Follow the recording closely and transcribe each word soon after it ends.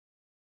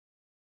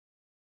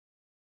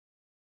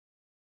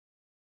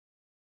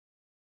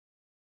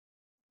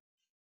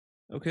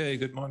Okay,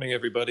 good morning,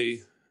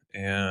 everybody,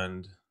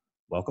 and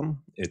welcome.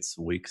 It's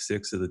week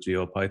 6 of the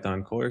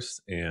Geo-Python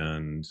course,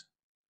 and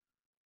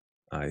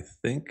I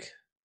think,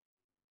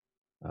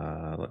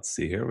 let's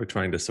see here, we're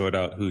trying to sort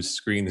out whose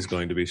screen is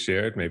going to be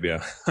shared. Maybe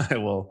I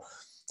will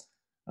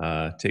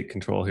take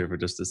control here for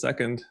just a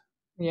second.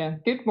 Yeah,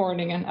 good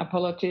morning and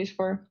apologies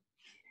for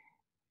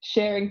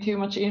sharing too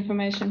much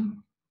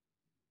information.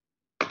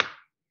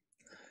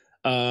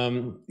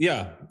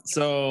 Yeah,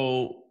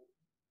 so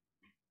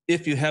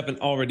if you haven't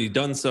already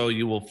done so,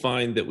 you will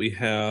find that we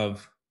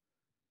have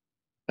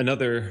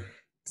another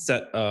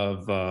set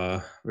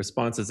of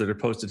responses that are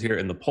posted here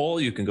in the poll.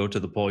 You can go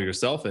to the poll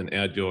yourself and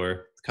add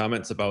your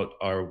comments about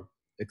our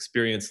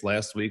experience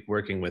last week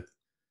working with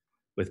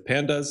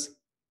pandas,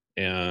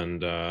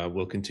 and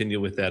we'll continue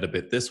with that a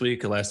bit this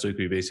week. Last week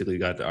we basically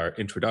got our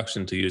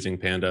introduction to using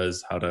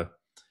pandas, how to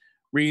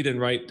read and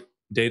write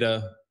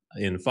data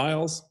in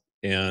files,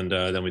 and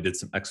then we did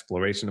some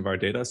exploration of our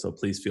data. So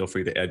please feel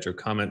free to add your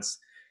comments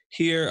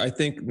here. I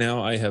think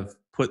now I have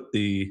put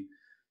the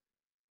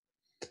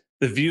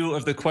view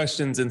of the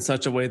questions in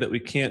such a way that we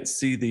can't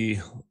see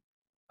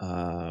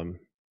um,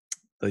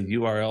 the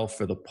URL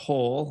for the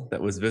poll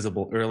that was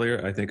visible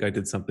earlier. I think I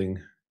did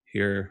something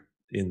here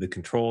in the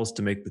controls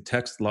to make the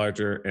text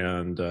larger,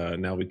 and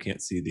now we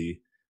can't see the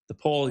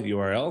poll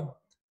URL.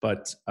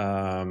 But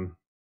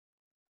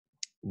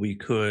we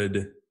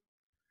could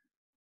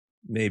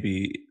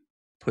maybe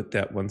put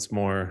that once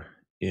more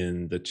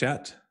in the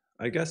chat,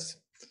 I guess.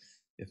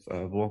 If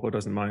Volko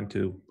doesn't mind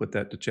to put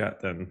that to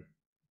chat, then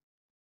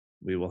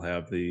we will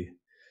have the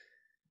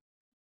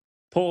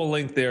poll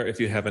link there if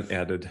you haven't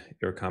added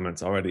your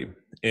comments already.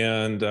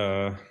 And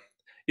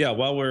yeah,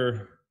 while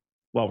we're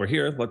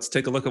here, let's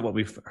take a look at what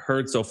we've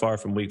heard so far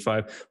from week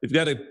 5. We've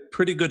got a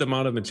pretty good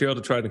amount of material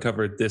to try to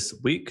cover this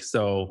week,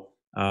 so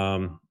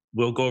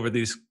we'll go over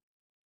these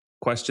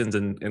questions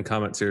and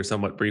comments here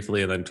somewhat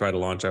briefly, and then try to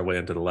launch our way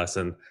into the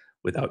lesson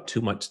without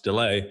too much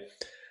delay.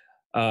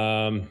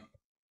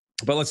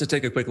 But let's just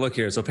take a quick look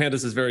here. So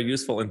Pandas is very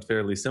useful and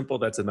fairly simple.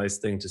 That's a nice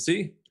thing to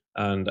see.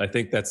 And I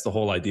think that's the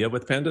whole idea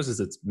with Pandas, is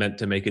it's meant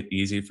to make it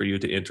easy for you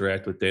to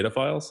interact with data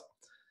files.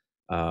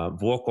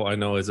 Volko, I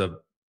know, is an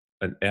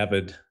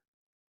avid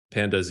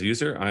Pandas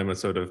user. I'm a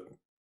sort of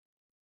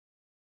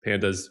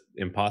Pandas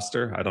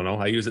imposter. I don't know.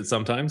 I use it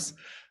sometimes.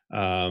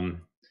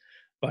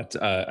 But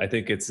I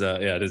think it's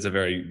yeah, it is a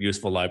very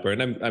useful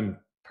library, and I'm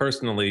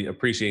personally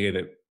appreciate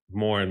it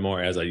more and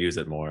more as I use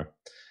it more.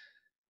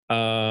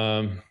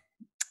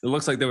 It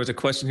looks like there was a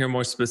question here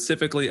more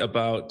specifically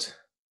about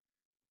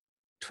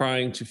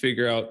trying to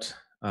figure out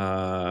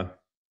an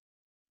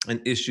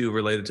issue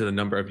related to the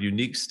number of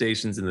unique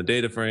stations in the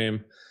data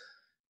frame,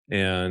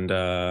 and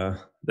that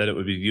it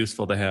would be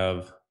useful to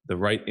have the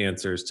right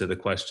answers to the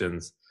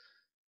questions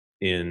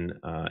in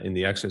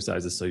the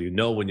exercises, so you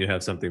know when you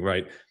have something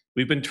right.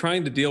 We've been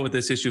trying to deal with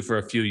this issue for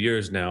a few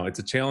years now. It's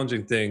a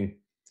challenging thing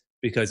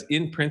because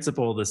in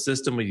principle, the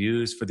system we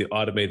use for the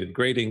automated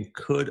grading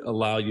could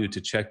allow you to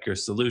check your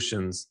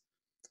solutions,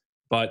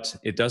 but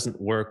it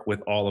doesn't work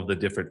with all of the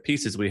different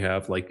pieces we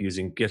have, like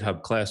using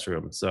GitHub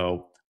Classroom.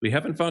 So we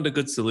haven't found a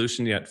good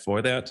solution yet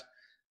for that.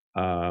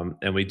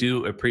 And we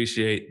do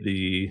appreciate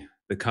the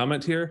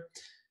comment here.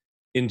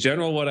 In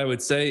general, what I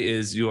would say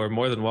is you are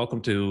more than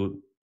welcome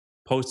to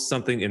post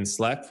something in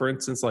Slack, for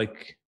instance,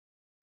 like,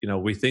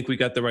 we think we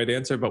got the right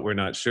answer, but we're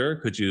not sure.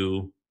 Could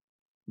you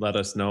let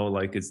us know,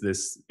 like, is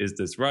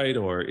this right?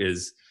 Or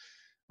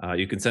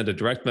you can send a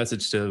direct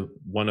message to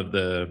one of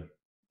the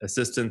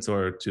assistants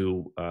or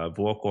to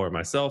Volko or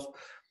myself,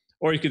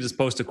 or you could just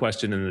post a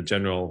question in the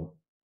general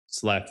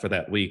Slack for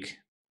that week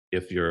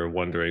if you're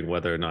wondering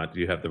whether or not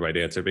you have the right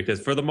answer. Because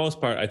for the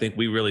most part, I think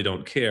we really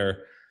don't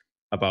care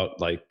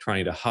about like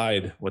trying to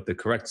hide what the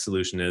correct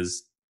solution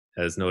is,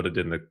 as noted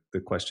in the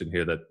question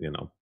here, that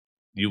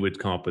you would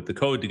come up with the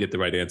code to get the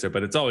right answer,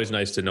 but it's always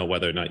nice to know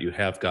whether or not you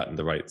have gotten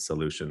the right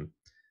solution.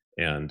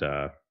 And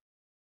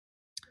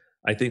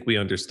I think we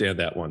understand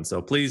that one.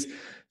 So please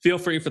feel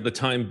free for the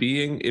time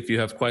being, if you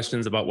have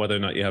questions about whether or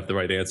not you have the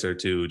right answer,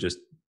 to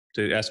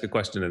ask a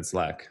question in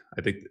Slack.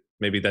 I think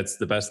maybe that's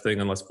the best thing,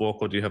 unless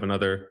Volko, do you have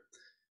another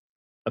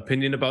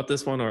opinion about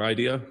this one or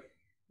idea?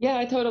 Yeah,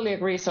 I totally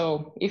agree.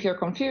 So if you're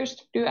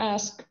confused, do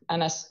ask.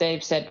 And as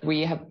Dave said,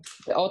 the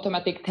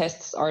automatic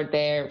tests are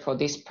there for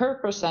this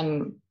purpose,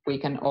 and we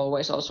can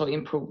always also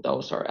improve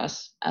those, or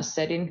as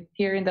said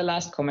here in the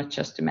last comment,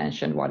 just to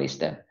mention what is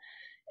the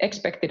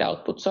expected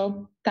output.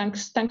 So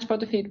thanks for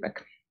the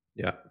feedback.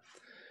 Yeah.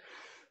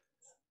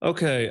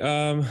 Okay,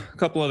 a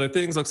couple other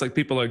things. Looks like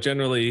people are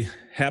generally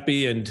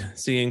happy and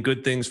seeing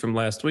good things from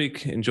last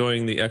week,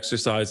 enjoying the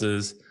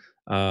exercises.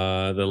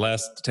 The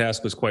last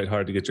task was quite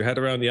hard to get your head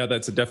around. Yeah,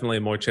 that's definitely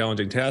a more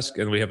challenging task,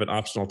 and we have an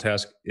optional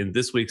task in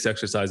this week's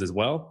exercise as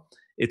well.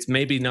 It's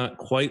maybe not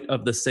quite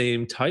of the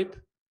same type,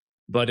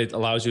 but it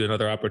allows you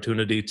another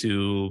opportunity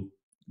to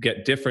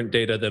get different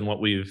data than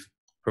what we've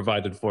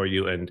provided for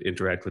you and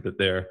interact with it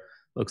there.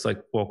 Looks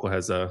like Volko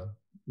has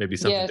maybe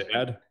something to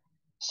add.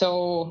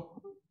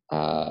 So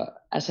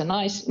as a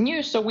nice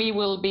news, so we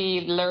will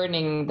be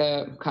learning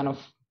the kind of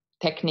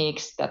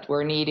techniques that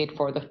were needed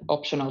for the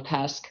optional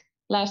task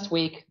last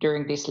week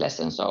during this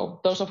lesson. So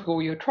those of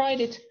you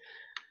tried it,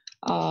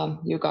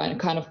 you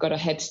kind of got a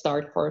head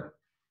start for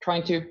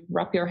trying to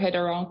wrap your head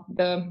around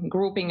the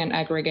grouping and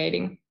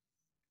aggregating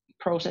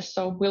process.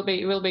 So we'll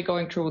be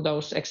going through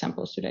those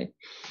examples today.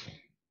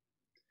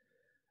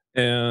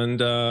 And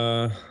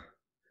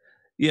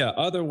yeah,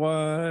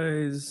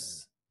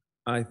 otherwise,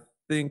 I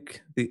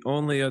think the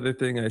only other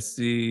thing I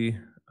see,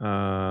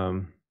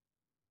 yeah,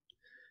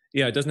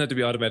 it doesn't have to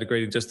be automatic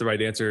grading, just the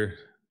right answer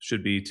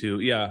should be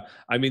to, yeah,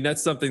 I mean,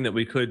 that's something that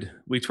we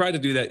try to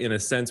do that in a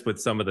sense with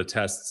some of the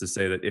tests to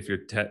say that if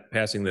you're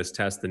passing this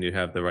test, then you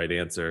have the right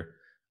answer.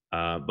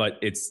 But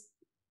it's,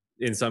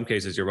 in some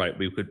cases, you're right.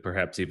 We could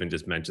perhaps even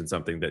just mention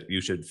something that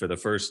you should, for the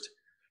first,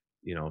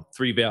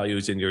 3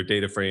 values in your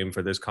data frame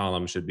for this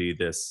column should be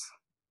this,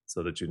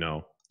 so that you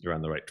know you're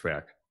on the right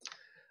track.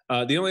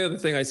 The only other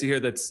thing I see here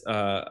that's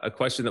a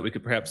question that we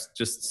could perhaps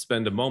just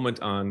spend a moment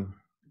on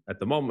at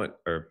the moment,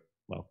 or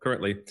well,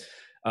 currently,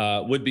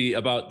 would be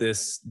about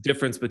this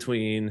difference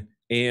between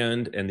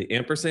and the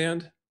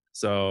ampersand.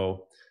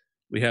 So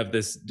we have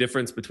this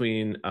difference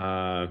between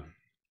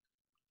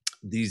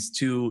these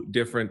two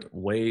different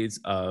ways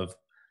of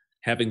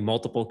having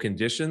multiple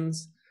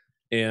conditions,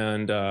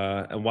 and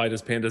why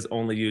does Pandas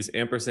only use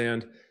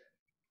ampersand?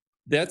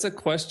 That's a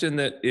question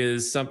that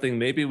is something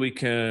maybe we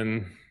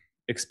can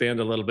expand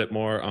a little bit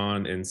more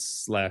on in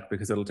Slack,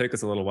 because it'll take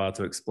us a little while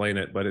to explain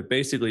it, but it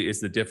basically is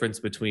the difference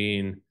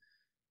between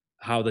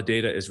how the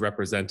data is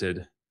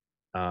represented.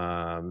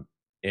 And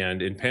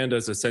in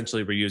Pandas,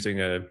 essentially we're using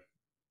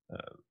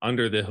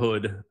under the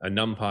hood, a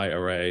NumPy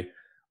array,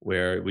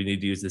 where we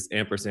need to use this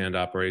ampersand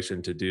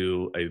operation to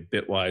do a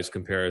bitwise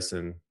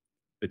comparison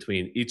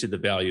between each of the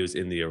values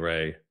in the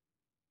array,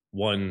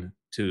 one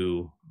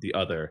to the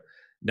other,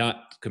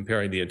 not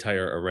comparing the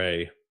entire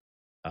array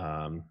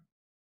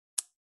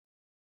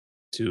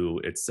to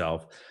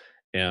itself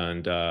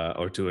and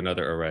or to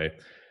another array.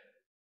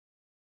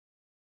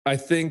 I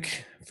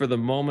think for the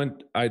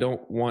moment, I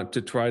don't want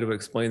to try to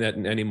explain that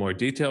in any more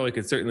detail. We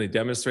could certainly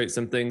demonstrate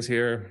some things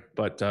here,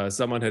 but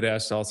someone had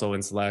asked also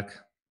in Slack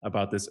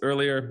about this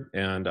earlier,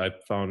 and I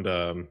found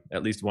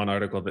at least one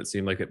article that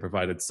seemed like it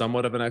provided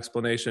somewhat of an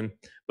explanation,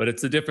 but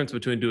it's the difference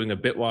between doing a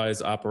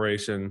bitwise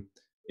operation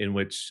in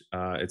which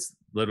it's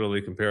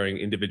literally comparing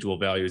individual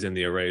values in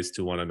the arrays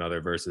to one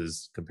another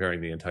versus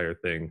comparing the entire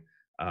thing.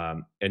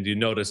 And you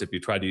notice if you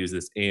try to use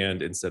this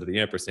and instead of the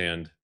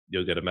ampersand,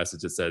 you'll get a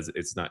message that says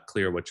it's not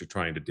clear what you're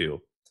trying to do.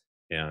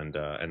 And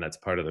that's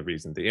part of the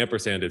reason. The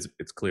ampersand is,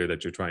 it's clear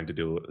that you're trying to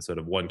do a sort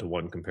of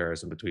one-to-one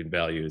comparison between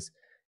values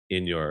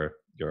in your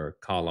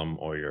column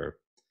or your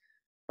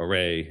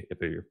array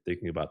if you're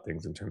thinking about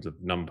things in terms of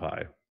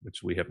NumPy,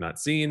 which we have not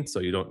seen,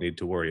 so you don't need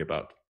to worry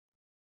about.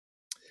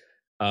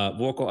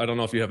 Vorkal, I don't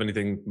know if you have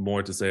anything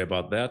more to say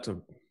about that.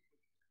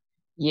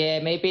 Yeah,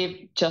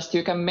 maybe just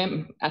you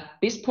can, at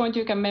this point,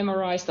 you can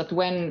memorize that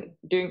when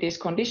doing these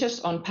conditions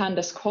on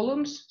Pandas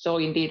columns, so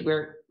indeed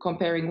we're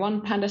comparing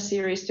one Pandas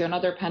series to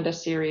another Pandas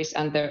series,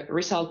 and the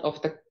result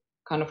of the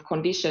kind of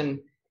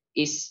condition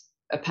is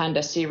a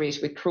Pandas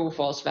series with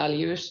true-false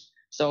values.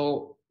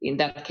 So in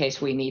that case,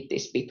 we need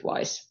this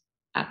bitwise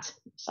at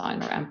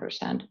sign or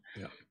ampersand.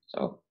 Yeah.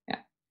 So, yeah.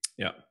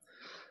 Yeah.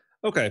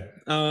 Okay,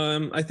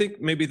 I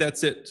think maybe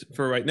that's it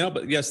for right now.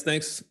 But yes,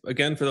 thanks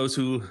again for those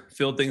who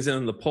filled things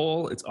in the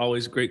poll. It's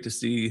always great to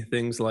see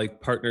things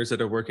like partners that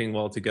are working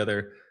well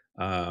together.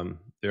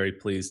 Very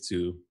pleased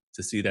to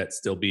see that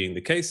still being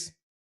the case.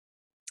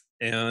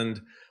 And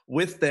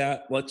with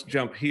that, let's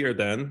jump here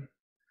then.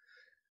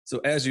 So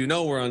as you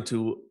know, we're on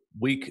to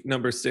week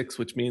number 6,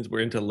 which means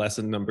we're into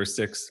lesson number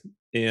 6.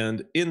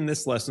 And in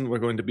this lesson, we're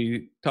going to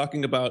be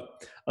talking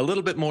about a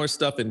little bit more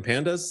stuff in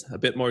Pandas, a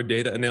bit more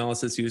data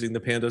analysis using the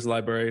Pandas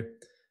library.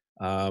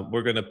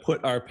 We're going to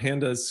put our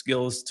Pandas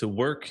skills to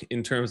work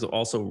in terms of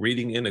also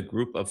reading in a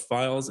group of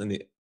files in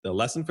the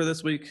lesson for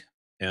this week.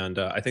 And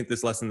I think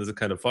this lesson is a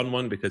kind of fun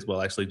one because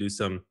we'll actually do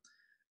some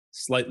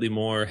slightly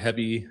more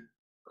heavy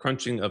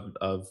crunching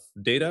of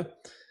data.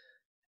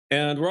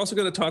 And we're also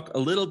going to talk a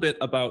little bit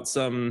about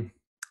some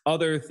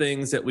other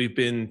things that we've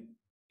been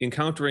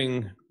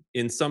encountering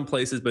in some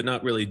places, but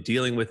not really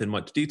dealing with in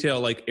much detail,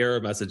 like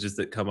error messages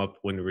that come up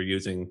when we're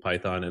using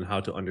Python and how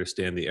to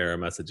understand the error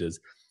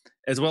messages,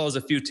 as well as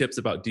a few tips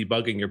about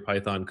debugging your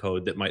Python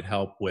code that might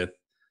help with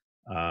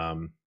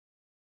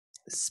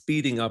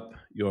speeding up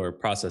your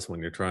process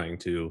when you're trying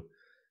to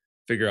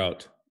figure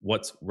out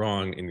what's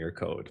wrong in your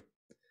code.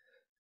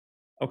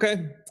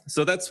 Okay,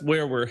 so that's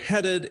where we're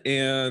headed.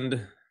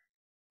 And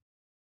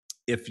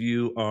if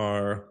you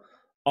are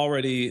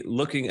already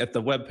looking at the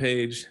web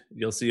page,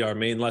 you'll see our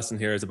main lesson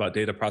here is about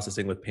data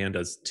processing with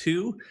Pandas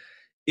 2.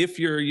 If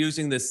you're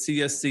using the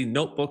CSC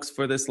notebooks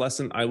for this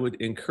lesson, I would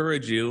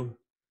encourage you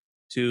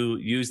to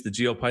use the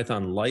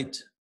Geo-Python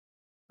Lite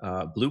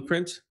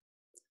blueprint.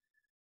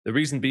 The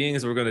reason being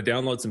is we're going to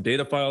download some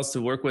data files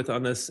to work with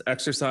on this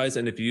exercise.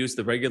 And if you use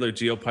the regular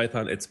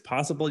Geo-Python, it's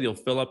possible you'll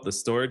fill up the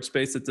storage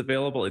space that's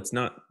available. It's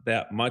not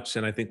that much.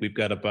 And I think we've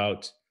got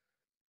about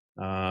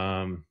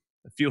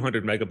a few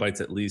hundred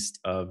megabytes at least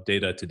of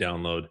data to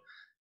download.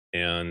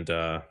 And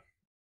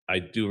I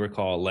do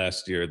recall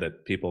last year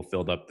that people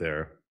filled up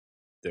their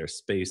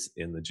space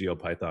in the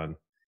Geo-Python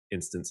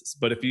instances.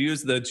 But if you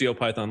use the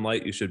Geo-Python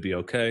Lite, you should be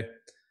okay,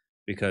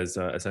 because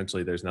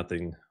essentially there's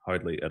nothing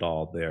hardly at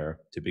all there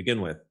to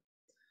begin with.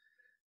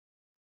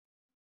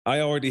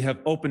 I already have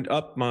opened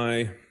up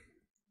my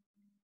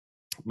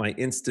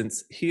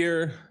instance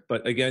here,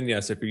 but again,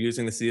 yes, if you're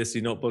using the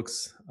CSC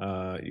notebooks,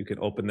 you can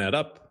open that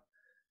up,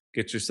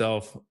 get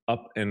yourself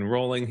up and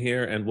rolling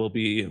here, and we'll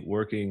be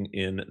working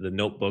in the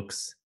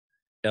notebooks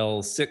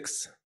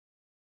L6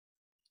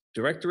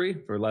 directory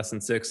for lesson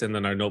 6, and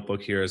then our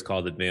notebook here is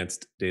called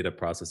Advanced Data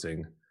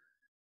Processing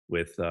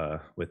with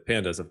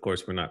Pandas. Of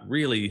course, we're not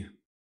really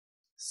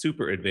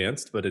super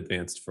advanced, but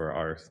advanced for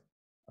our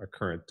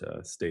current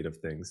state of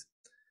things.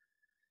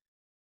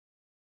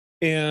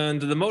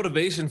 And the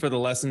motivation for the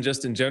lesson,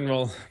 just in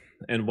general,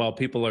 and while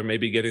people are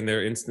maybe getting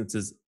their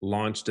instances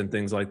launched and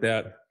things like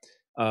that,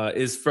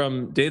 is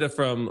from data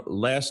from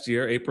last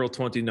year, April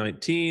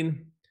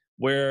 2019,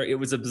 where it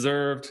was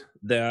observed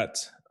that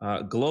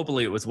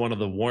globally it was one of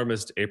the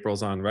warmest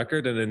Aprils on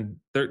record, and in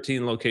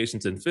 13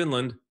 locations in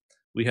Finland,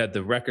 we had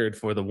the record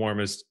for the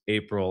warmest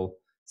April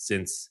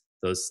since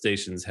those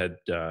stations had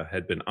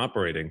been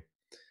operating.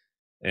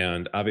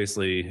 And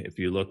obviously, if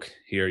you look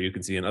here, you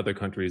can see in other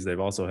countries, they've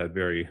also had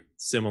very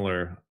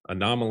similar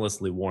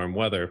anomalously warm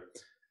weather.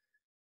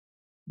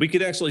 We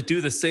could actually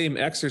do the same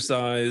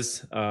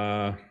exercise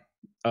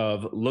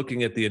of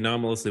looking at the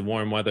anomalously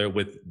warm weather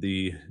with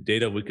the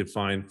data we could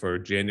find for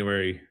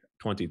January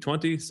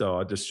 2020. So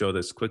I'll just show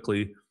this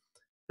quickly,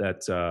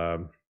 that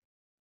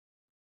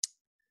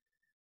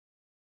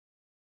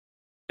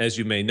as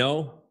you may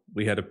know,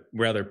 we had a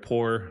rather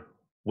poor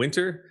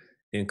winter,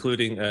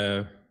 including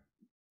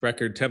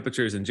record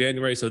temperatures in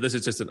January. So this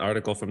is just an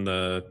article from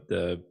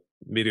the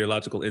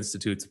Meteorological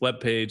Institute's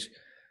webpage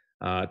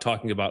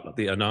talking about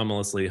the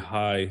anomalously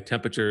high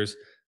temperatures.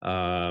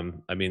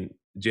 I mean,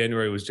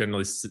 January was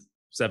generally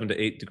 7 to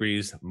 8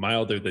 degrees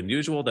milder than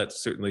usual.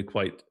 That's certainly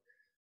quite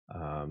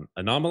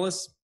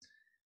anomalous,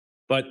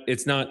 but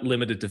it's not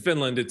limited to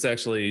Finland. It's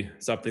actually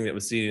something that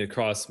was seen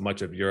across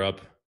much of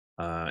Europe,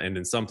 and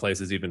in some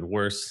places even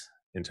worse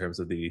in terms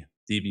of the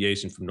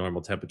deviation from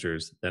normal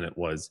temperatures than it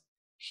was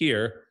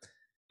here.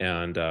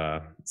 And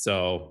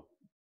so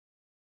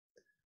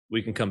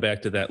we can come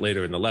back to that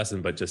later in the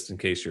lesson, but just in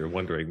case you're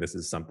wondering, this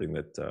is something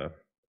that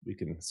we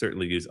can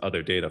certainly use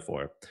other data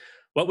for.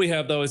 What we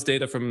have, though, is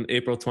data from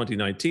April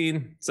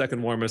 2019,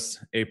 second warmest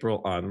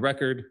April on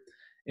record.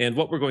 And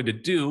what we're going to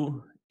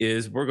do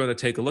is we're going to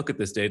take a look at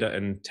this data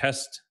and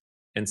test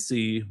and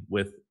see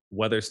with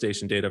weather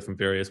station data from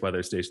various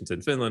weather stations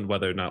in Finland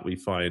whether or not we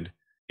find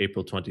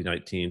April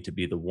 2019 to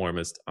be the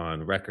warmest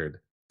on record.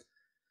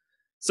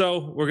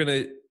 So we're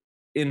going to,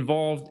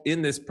 involved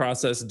in this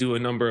process, do a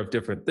number of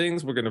different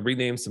things. We're going to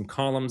rename some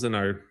columns in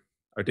our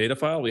data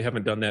file. We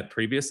haven't done that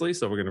previously,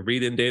 so we're going to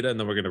read in data and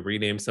then we're going to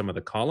rename some of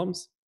the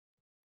columns.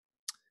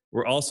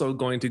 We're also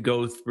going to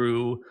go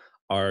through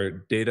our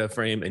data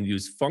frame and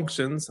use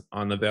functions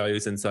on the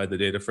values inside the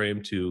data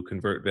frame to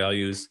convert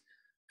values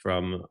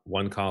from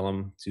one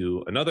column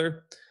to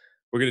another.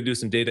 We're going to do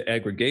some data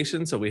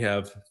aggregation. So we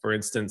have, for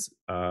instance,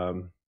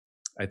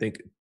 I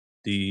think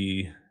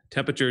the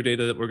temperature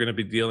data that we're going to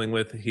be dealing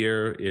with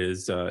here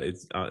is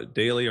it's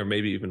daily, or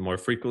maybe even more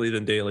frequently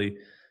than daily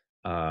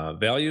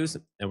values.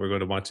 And we're going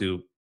to want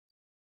to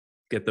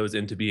get those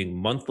into being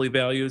monthly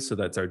values. So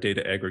that's our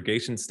data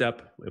aggregation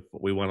step. If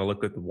we want to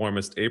look at the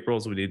warmest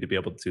Aprils, we need to be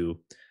able to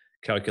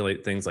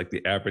calculate things like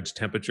the average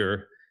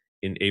temperature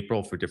in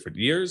April for different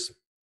years.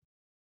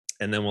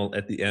 And then we'll,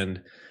 at the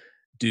end,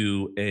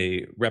 do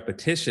a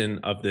repetition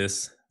of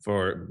this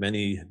for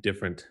many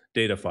different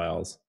data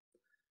files.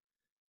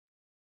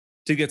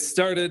 To get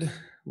started,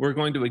 we're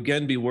going to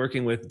again be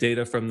working with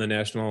data from the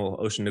National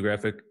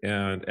Oceanographic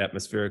and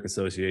Atmospheric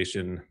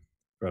Association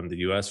from the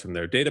US, from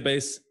their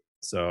database.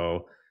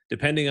 So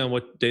depending on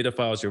what data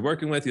files you're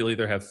working with, you'll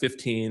either have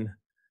 15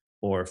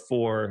 or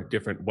 4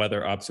 different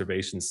weather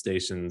observation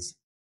stations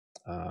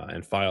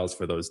and files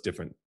for those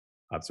different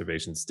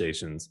observation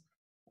stations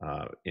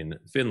in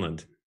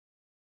Finland.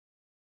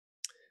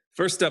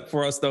 First step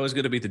for us, though, is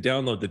going to be to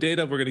download the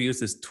data. We're going to use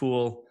this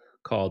tool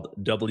called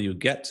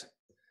wget,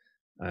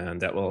 and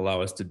that will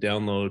allow us to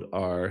download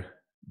our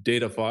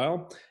data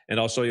file. And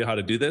I'll show you how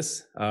to do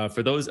this.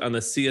 For those on the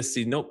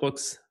CSC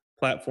Notebooks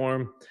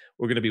platform,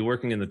 we're going to be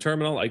working in the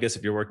terminal. I guess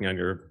if you're working on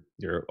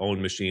your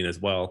own machine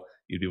as well,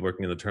 you'd be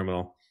working in the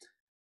terminal.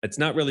 It's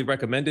not really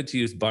recommended to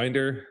use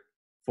Binder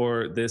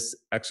for this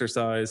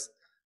exercise,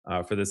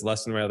 for this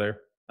lesson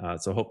rather.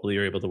 So hopefully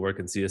you're able to work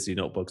in CSC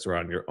Notebooks or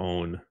on your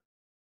own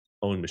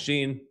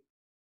machine.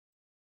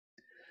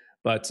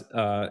 But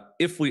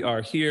if we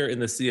are here in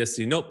the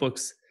CSC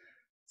Notebooks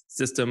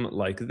system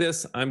like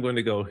this, I'm going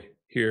to go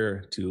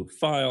here to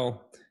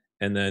File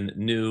and then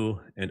New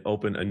and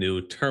open a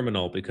new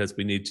terminal, because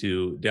we need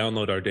to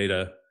download our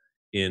data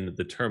in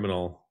the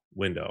terminal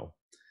window.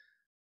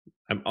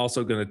 I'm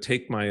also going to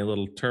take my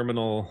little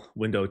terminal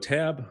window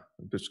tab.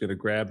 I'm just going to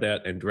grab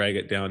that and drag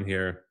it down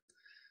here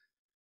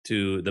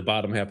to the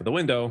bottom half of the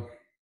window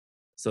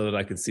so that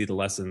I can see the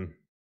lesson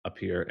up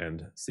here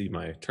and see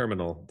my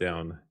terminal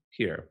down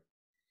here.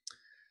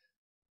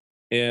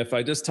 If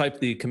I just type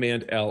the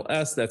command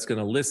ls, that's going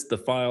to list the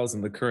files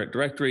in the current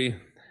directory.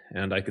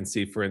 And I can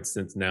see, for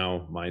instance,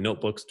 now my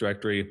notebooks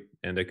directory,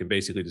 and I can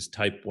basically just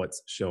type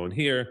what's shown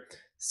here,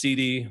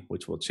 cd,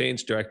 which will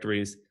change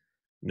directories,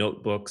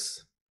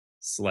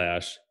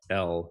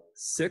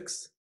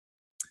 notebooks/L6.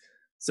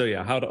 So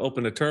yeah, how to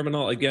open a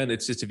terminal. Again,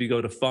 it's just if you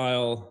go to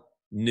File,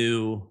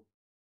 New,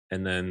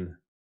 and then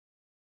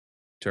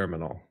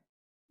Terminal,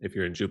 if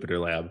you're in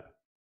Jupyter Lab.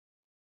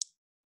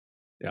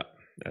 Yeah,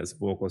 as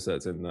Vocal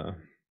says in the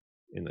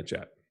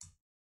chat.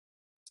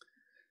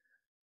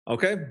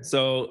 Okay,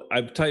 so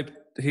I've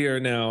typed here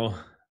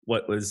now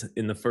what was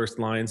in the first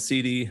line,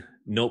 cd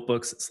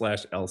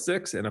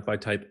notebooks/L6, and if I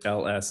type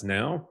ls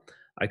now,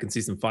 I can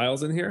see some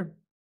files in here.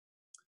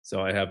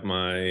 So I have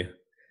my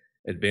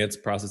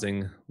advanced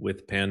processing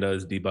with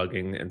pandas,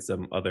 debugging, and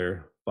some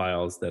other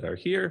files that are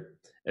here,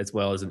 as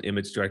well as an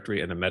image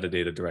directory and a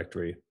metadata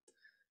directory.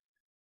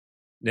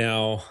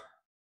 Now,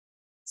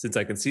 since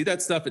I can see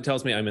that stuff, it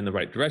tells me I'm in the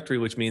right directory,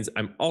 which means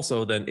I'm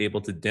also then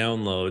able to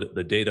download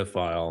the data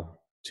file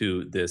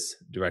to this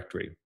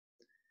directory.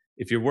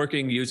 If you're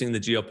working using the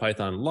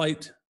Geo-Python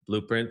Lite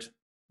blueprint,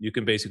 you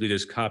can basically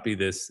just copy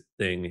this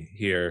thing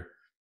here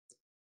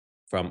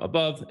from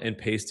above and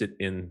paste it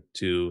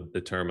into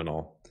the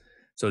terminal.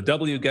 So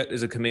wget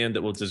is a command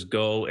that will just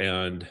go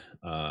and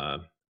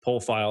pull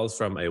files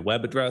from a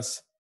web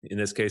address. In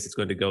this case, it's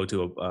going to go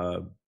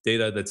to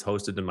data that's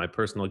hosted in my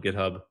personal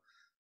GitHub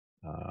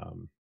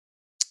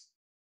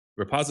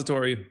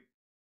repository.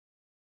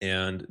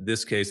 And in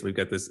this case, we've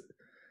got this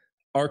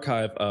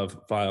archive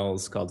of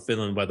files called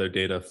Finland weather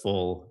data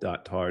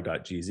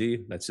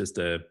full.tar.gz. That's just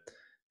a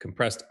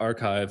compressed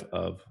archive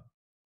of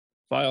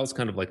files,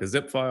 kind of like a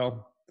zip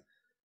file.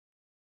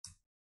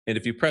 And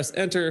if you press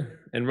enter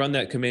and run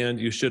that command,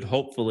 you should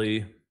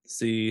hopefully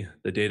see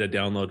the data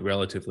download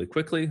relatively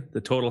quickly.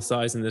 The total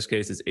size in this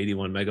case is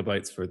 81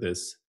 megabytes for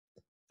this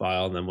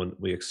file. And then when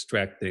we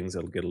extract things,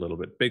 it'll get a little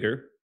bit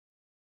bigger.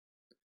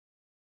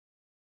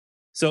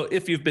 So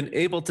if you've been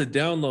able to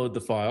download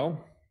the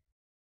file,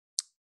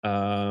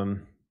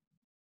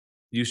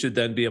 you should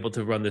then be able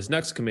to run this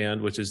next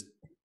command, which is,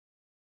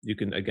 you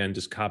can again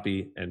just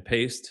copy and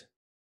paste.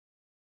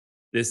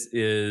 This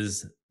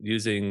is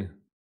using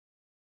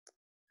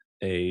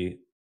a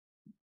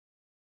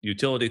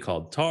utility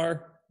called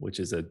tar, which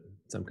is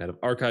some kind of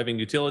archiving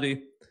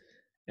utility.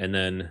 And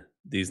then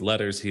these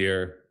letters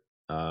here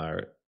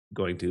are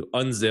going to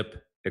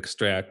unzip,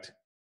 extract,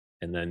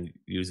 and then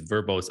use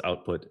verbose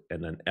output,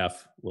 and then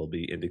F will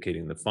be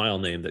indicating the file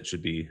name that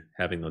should be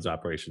having those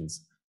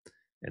operations.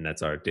 And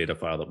that's our data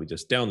file that we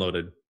just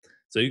downloaded.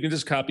 So you can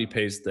just copy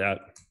paste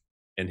that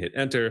and hit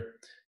enter.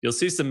 You'll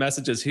see some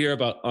messages here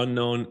about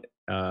unknown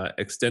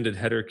extended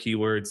header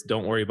keywords.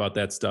 Don't worry about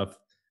that stuff.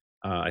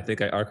 I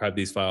think I archived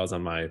these files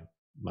on my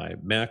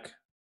Mac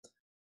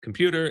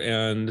computer,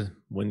 and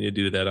when you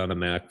do that on a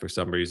Mac, for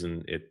some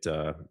reason, it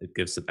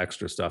gives some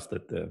extra stuff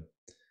that the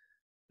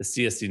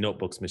CSC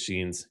notebooks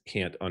machines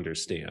can't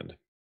understand.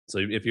 So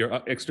if you're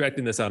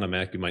extracting this on a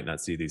Mac, you might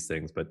not see these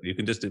things, but you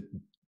can just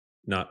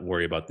not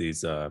worry about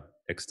these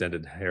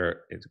extended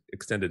header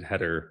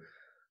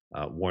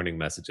warning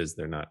messages.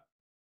 They're not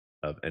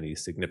of any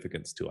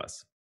significance to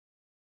us.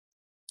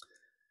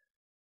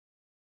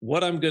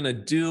 What I'm going to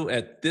do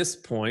at this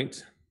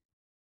point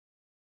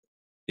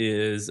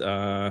is,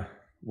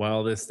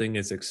 while this thing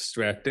is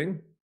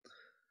extracting,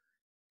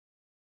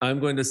 I'm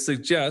going to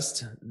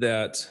suggest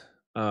that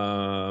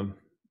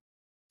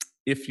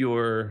if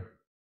you're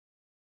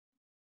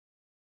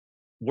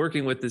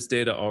working with this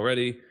data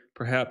already,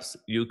 perhaps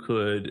you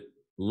could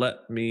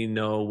let me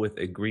know with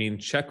a green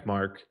check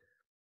mark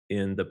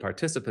in the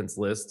participants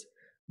list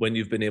when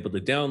you've been able to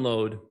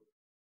download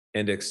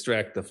and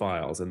extract the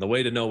files. And the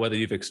way to know whether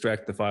you've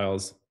extracted the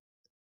files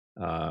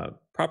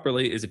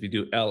properly is if you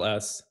do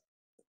ls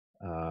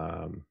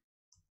and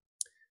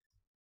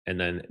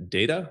then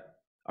data.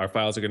 Our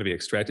files are going to be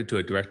extracted to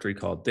a directory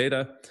called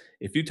data.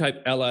 If you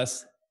type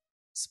ls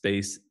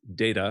space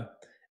data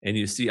and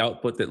you see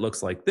output that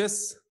looks like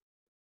this,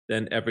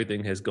 then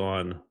everything has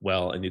gone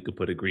well and you can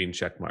put a green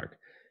check mark.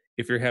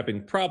 If you're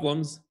having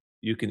problems,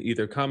 you can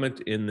either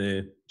comment in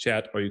the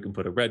chat or you can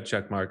put a red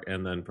check mark,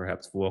 and then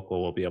perhaps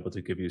Vocal will be able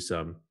to give you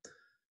some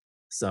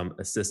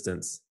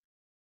assistance.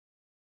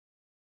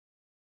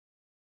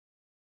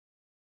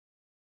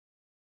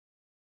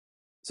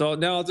 So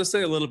now I'll just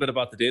say a little bit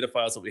about the data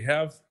files that we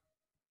have.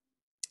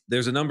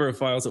 There's a number of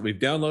files that we've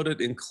downloaded,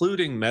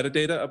 including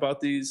metadata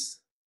about these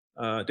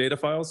data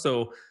files.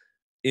 So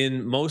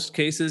in most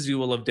cases, you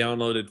will have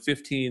downloaded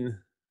 15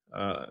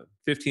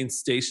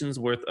 stations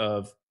worth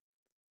of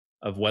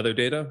weather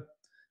data.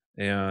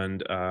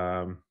 And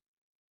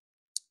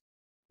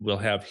we'll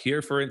have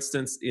here, for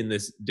instance, in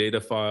this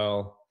data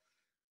file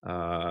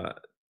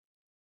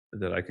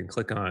that I can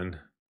click on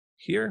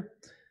here,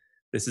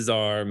 This is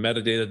our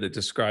metadata that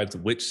describes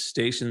which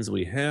stations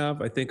we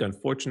have. I think,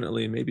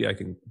 unfortunately, maybe I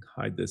can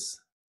hide this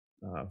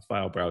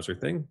file browser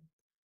thing.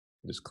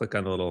 Just click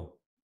on the little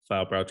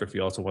file browser if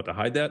you also want to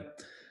hide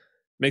that.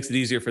 Makes it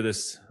easier for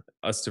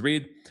us to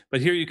read.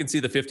 But here you can see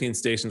the 15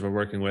 stations we're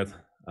working with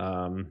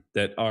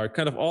that are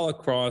kind of all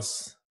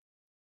across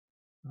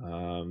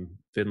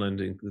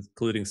Finland,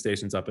 including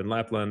stations up in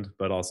Lapland,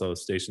 but also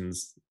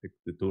stations like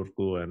the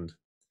Turku and,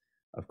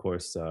 of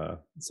course,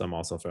 some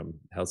also from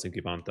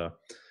Helsinki-Vantaa.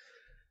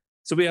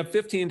 So we have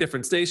 15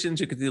 different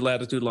stations. You can see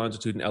latitude,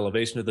 longitude, and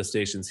elevation of the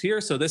stations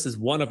here. So this is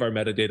one of our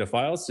metadata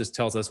files, just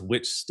tells us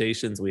which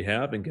stations we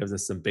have and gives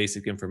us some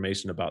basic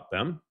information about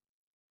them.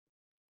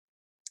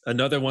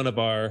 Another one of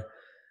our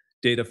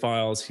data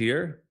files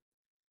here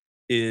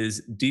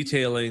is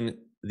detailing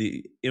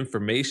the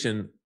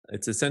information.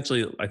 It's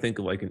essentially, I think,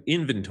 like an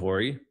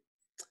inventory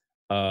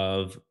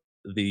of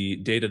the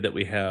data that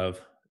we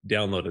have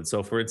downloaded.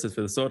 So for instance,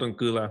 for the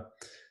Sodankylä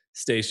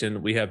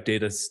station, we have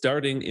data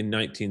starting in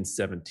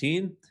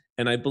 1917.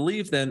 And I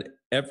believe then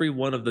every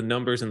one of the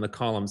numbers in the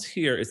columns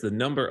here is the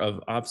number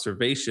of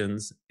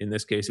observations. In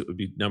this case, it would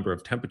be number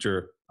of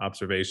temperature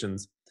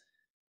observations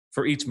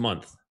for each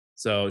month.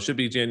 So it should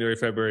be January,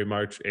 February,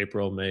 March,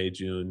 April, May,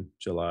 June,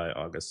 July,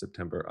 August,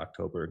 September,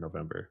 October,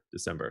 November,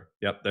 December.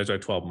 Yep, there's our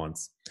 12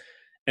 months.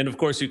 And of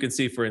course, you can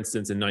see, for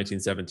instance, in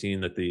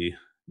 1917 that the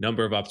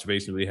number of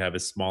observations we have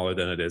is smaller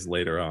than it is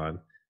later on.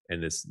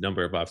 And this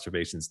number of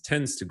observations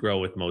tends to grow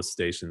with most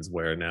stations,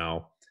 where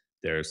now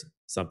there's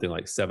something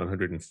like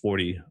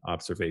 740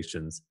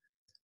 observations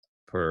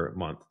per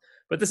month.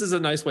 But this is a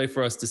nice way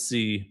for us to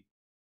see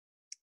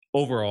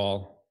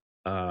overall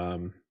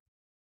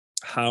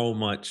how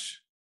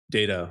much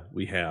data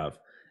we have.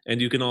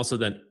 And you can also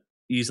then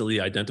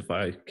easily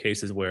identify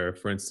cases where,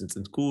 for instance,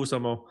 in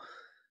Kuusamo,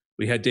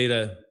 we had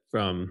data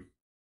from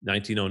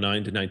 1909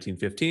 to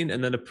 1915,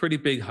 and then a pretty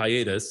big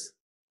hiatus.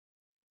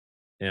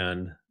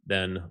 And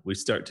then we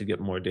start to get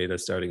more data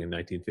starting in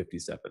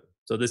 1957.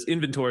 So this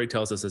inventory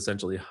tells us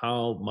essentially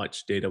how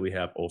much data we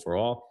have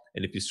overall.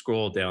 And if you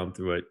scroll down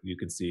through it, you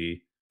can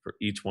see for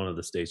each one of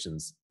the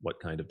stations what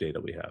kind of data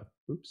we have.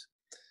 Oops.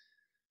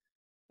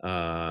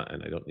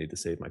 And I don't need to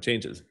save my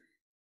changes.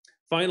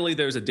 Finally,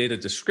 there's a data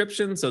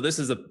description. So this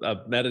is a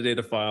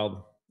metadata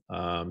file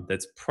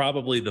that's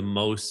probably the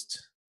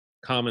most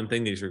common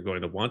thing that you're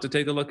going to want to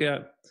take a look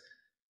at.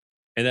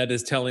 And that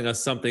is telling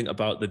us something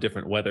about the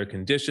different weather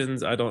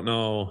conditions. I don't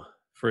know,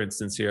 for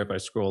instance, here, if I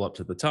scroll up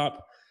to the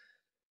top,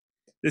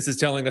 this is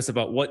telling us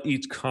about what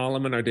each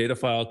column in our data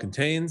file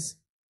contains,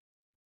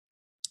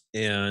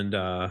 and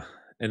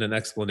an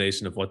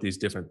explanation of what these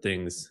different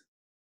things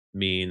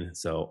mean.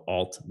 So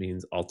alt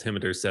means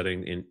altimeter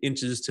setting in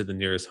inches to the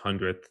nearest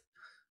hundredth,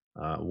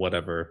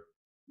 whatever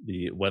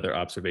the weather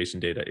observation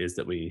data is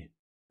that we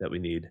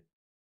need.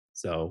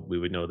 So we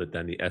would know that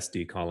then the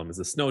SD column is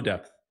the snow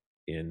depth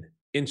in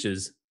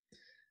inches.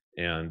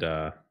 And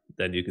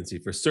then you can see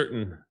for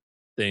certain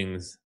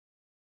things,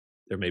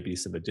 there may be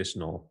some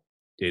additional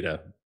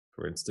data,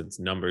 for instance,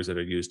 numbers that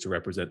are used to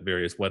represent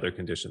various weather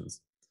conditions.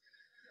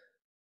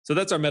 So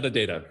that's our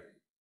metadata.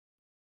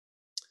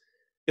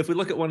 If we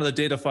look at one of the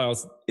data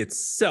files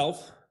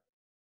itself,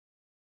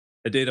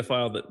 a data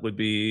file that would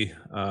be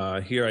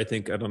here, I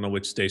think, I don't know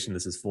which station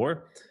this is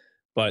for,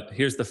 but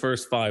here's the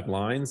first 5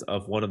 lines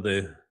of one of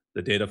the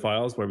data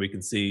files, where we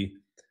can see,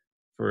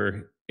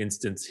 for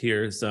instance,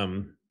 here's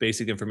some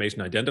basic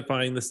information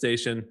identifying the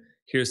station.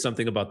 Here's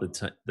something about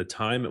the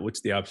time at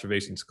which the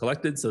observation is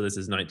collected. So this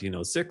is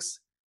 1906,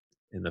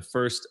 in the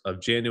 1st of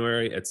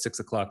January at 6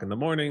 o'clock in the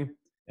morning.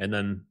 And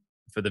then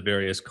for the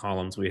various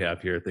columns we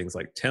have here, things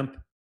like temp,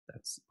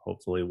 that's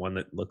hopefully one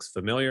that looks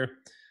familiar,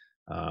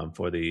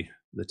 for the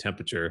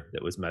temperature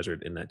that was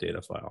measured in that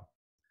data file.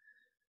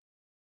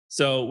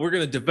 So we're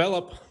going to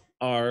develop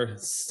our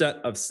set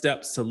of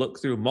steps to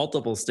look through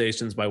multiple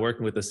stations by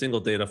working with a single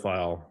data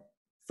file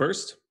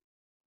first.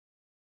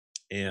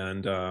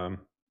 And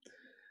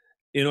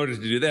in order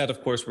to do that,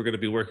 of course, we're going to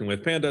be working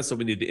with Pandas, so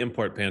we need to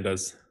import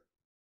Pandas.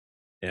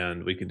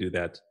 And we can do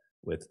that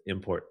with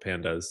import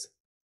Pandas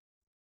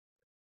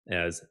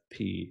as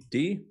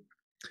PD.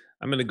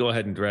 I'm going to go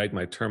ahead and drag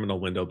my terminal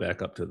window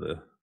back up to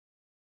the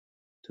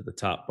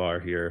top bar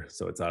here,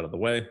 so it's out of the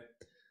way.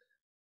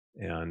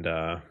 And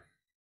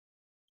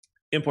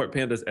import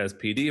Pandas as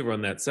PD,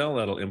 run that cell,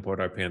 that'll import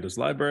our Pandas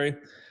library.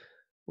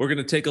 We're going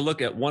to take a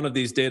look at one of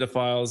these data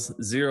files,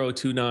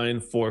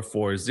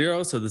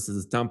 029440. So this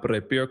is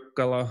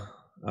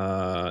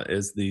Tampere-Pirkkala,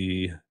 is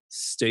the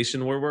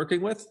station we're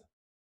working with.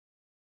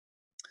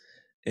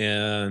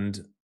 And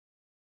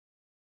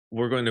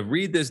we're going to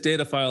read this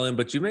data file in,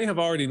 but you may have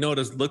already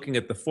noticed, looking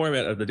at the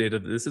format of the data,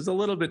 that this is a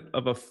little bit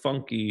of a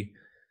funky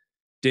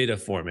data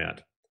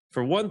format.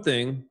 For one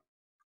thing,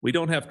 we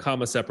don't have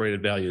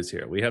comma-separated values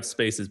here. We have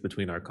spaces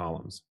between our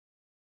columns.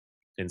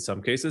 In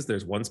some cases,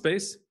 there's one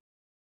space.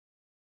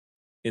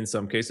 In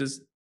some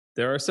cases,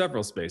 there are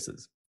several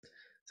spaces.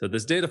 So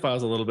this data file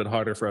is a little bit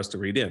harder for us to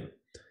read in.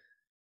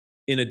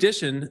 In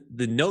addition,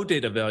 the no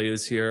data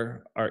values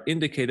here are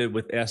indicated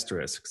with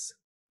asterisks.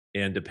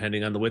 And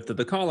depending on the width of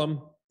the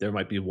column, there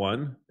might be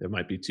 1, there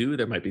might be 2,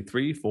 there might be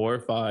 3, 4,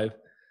 5.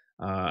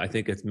 I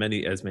think as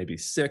many as maybe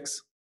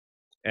 6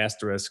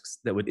 asterisks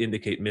that would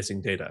indicate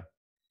missing data.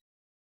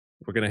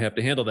 We're going to have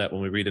to handle that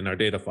when we read in our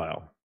data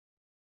file.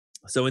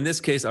 So in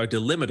this case, our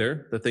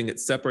delimiter, the thing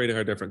that's separating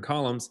our different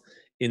columns,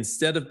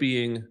 instead of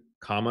being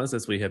commas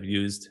as we have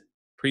used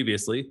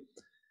previously,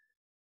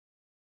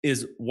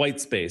 is white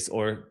space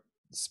or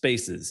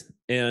spaces.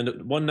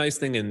 And one nice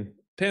thing in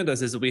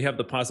Pandas is that we have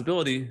the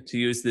possibility to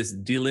use this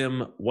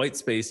delim white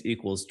space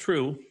equals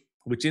true,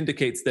 which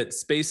indicates that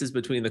spaces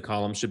between the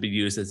columns should be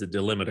used as a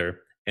delimiter.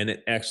 And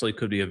it actually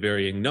could be a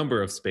varying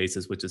number of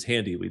spaces, which is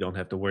handy. We don't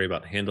have to worry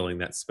about handling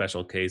that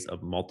special case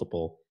of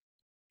multiple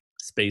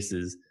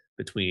spaces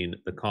between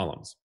the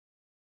columns.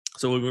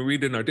 So when we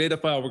read in our data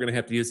file, we're going to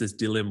have to use this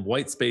delim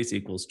white space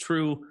equals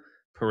true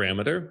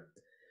parameter.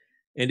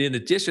 And in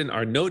addition,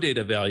 our no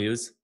data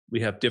values, we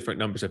have different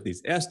numbers of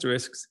these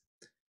asterisks.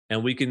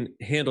 And we can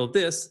handle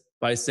this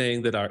by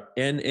saying that our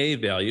NA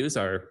values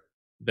are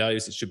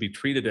values that should be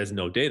treated as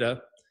no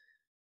data,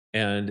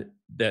 and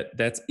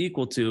that's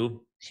equal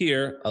to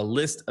here a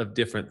list of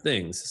different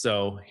things.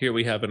 So here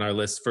we have in our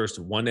list first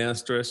 1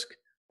 asterisk,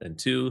 then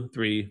 2,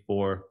 3,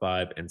 4,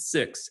 5, and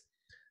 6.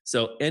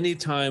 So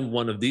anytime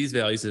one of these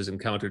values is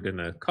encountered in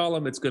a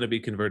column, it's going to be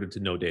converted to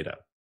no data.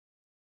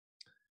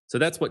 So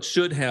that's what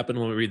should happen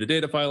when we read the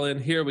data file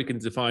in. Here we can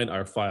define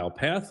our file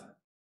path.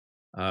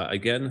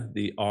 Again,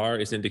 the R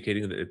is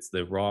indicating that it's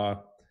the raw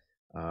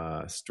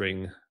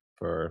string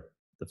for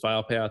the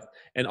file path.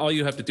 And all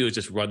you have to do is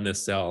just run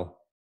this cell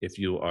if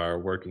you are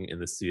working in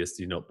the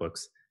CSC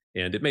notebooks.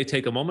 And it may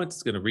take a moment.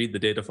 It's going to read the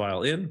data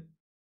file in.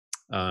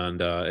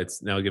 And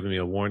it's now giving me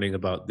a warning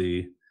about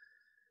the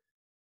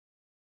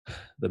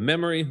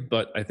memory,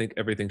 but I think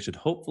everything should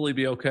hopefully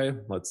be okay.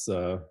 Let's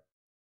hope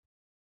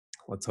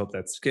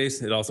that's the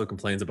case. It also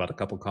complains about a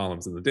couple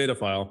columns in the data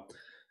file.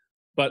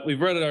 But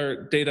we've read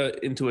our data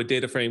into a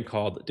data frame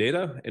called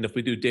data. And if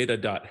we do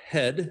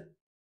data.head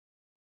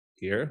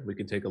here, we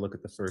can take a look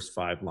at the first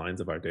 5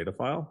 lines of our data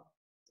file.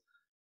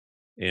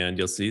 And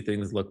you'll see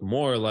things look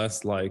more or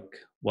less like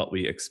what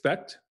we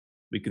expect.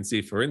 We can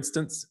see, for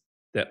instance,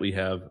 that we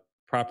have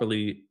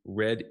properly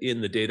read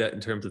in the data in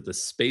terms of the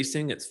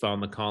spacing. It's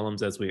found the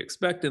columns as we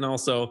expect, and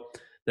also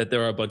that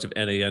there are a bunch of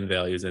NaN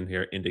values in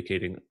here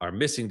indicating our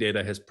missing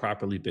data has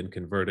properly been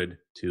converted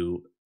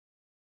to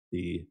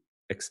the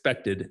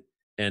expected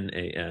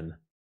NaN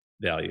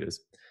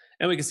values.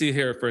 And we can see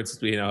here, for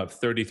instance, we now have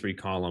 33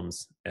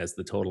 columns as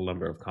the total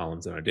number of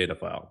columns in our data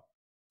file.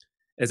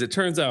 As it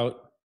turns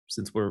out,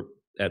 since we're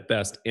at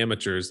best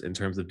amateurs in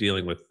terms of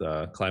dealing with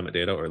climate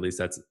data, or at least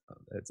that's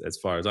as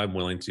far as I'm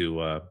willing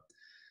to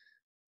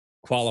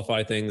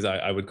qualify things,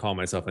 I would call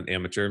myself an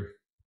amateur.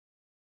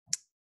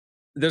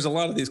 There's a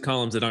lot of these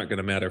columns that aren't going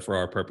to matter for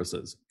our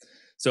purposes.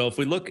 So if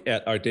we look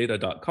at our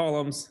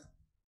data.columns,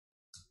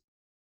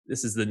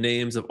 this is the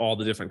names of all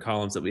the different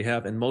columns that we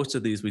have. And most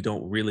of these we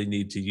don't really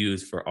need to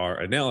use for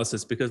our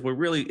analysis because we're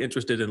really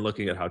interested in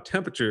looking at how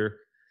temperature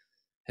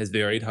has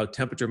varied, how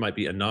temperature might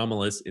be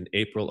anomalous in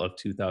April of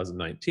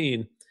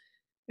 2019.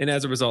 And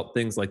as a result,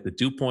 things like the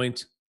dew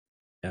point,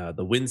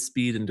 the wind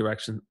speed and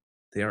direction,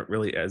 they aren't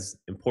really as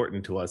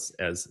important to us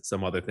as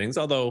some other things,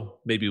 although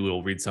maybe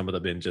we'll read some of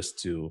them in just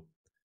to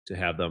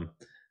have them.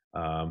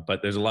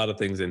 But there's a lot of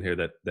things in here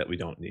that we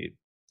don't need.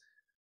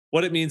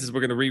 What it means is we're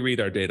going to reread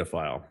our data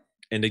file.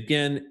 And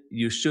again,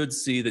 you should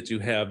see that you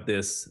have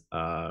this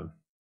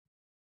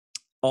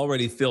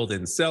already filled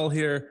in cell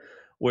here,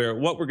 where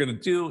what we're going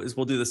to do is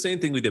we'll do the same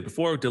thing we did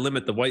before,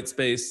 delimit the white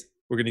space.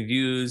 We're going to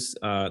use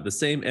the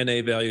same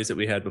NA values that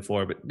we had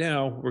before, but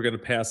now we're going to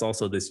pass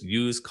also this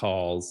use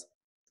calls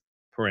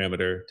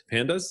parameter to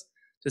Pandas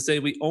to say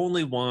we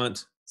only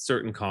want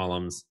certain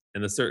columns,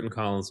 and the certain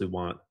columns we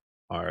want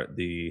are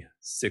the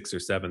 6 or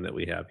 7 that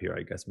we have here.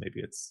 I guess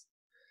maybe it's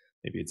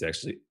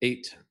actually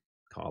 8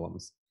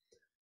 columns.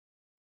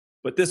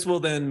 But this will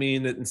then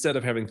mean that instead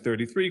of having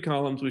 33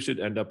 columns, we should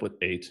end up with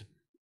 8.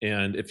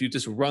 And if you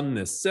just run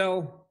this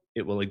cell,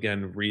 it will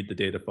again read the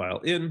data file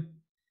in,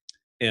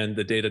 and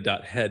the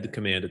data.head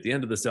command at the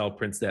end of the cell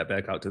prints that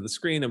back out to the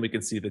screen, and we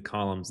can see the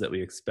columns that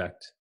we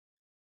expect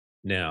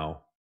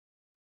now.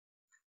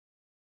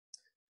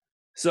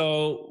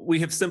 So we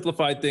have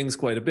simplified things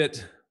quite a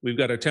bit. We've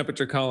got our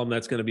temperature column.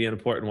 That's going to be an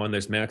important one.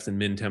 There's max and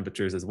min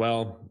temperatures as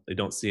well. I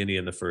don't see any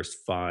in the first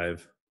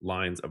 5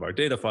 lines of our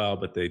data file,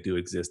 but they do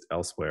exist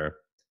elsewhere.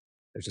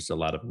 There's just a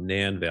lot of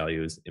NaN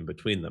values in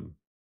between them.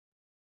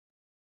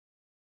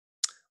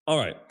 All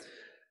right.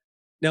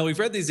 Now we've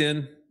read these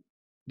in,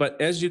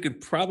 but as you can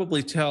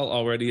probably tell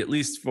already, at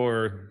least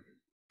for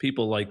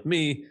people like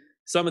me,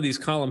 some of these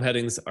column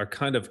headings are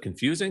kind of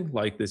confusing,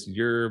 like this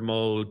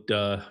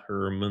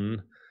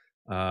Herman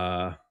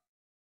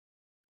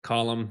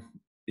column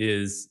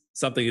is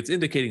something, it's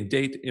indicating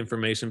date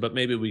information, but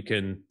maybe we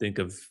can think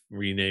of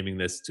renaming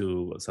this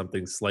to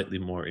something slightly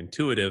more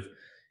intuitive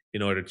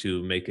in order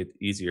to make it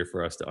easier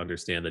for us to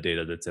understand the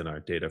data that's in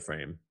our data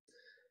frame.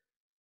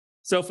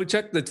 So if we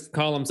check the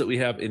columns that we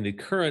have in the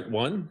current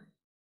one,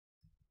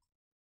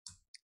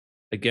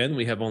 Again,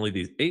 we have only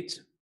these 8.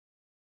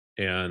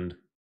 And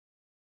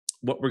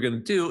what we're going to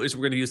do is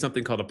we're going to use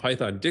something called a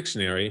Python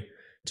dictionary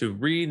to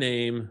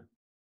rename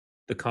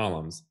the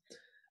columns.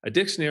 A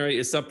dictionary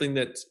is something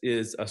that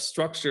is a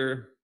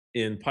structure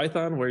in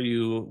Python where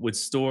you would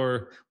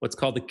store what's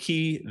called the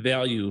key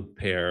value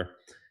pair.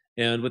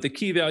 And with the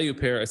key value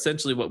pair,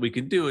 essentially what we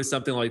can do is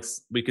something like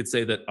we could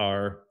say that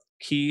our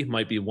key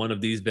might be one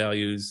of these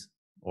values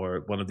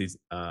or one of these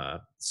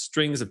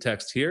strings of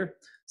text here.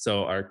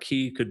 So our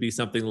key could be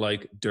something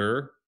like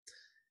dir,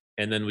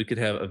 and then we could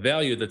have a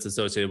value that's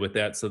associated with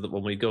that so that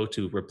when we go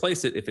to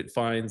replace it, if it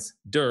finds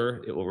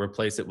dir, it will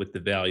replace it with the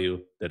value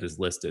that is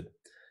listed.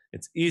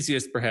 It's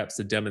easiest perhaps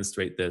to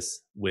demonstrate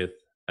this with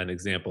an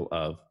example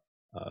of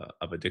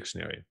a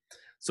dictionary.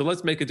 So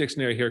let's make a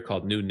dictionary here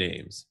called new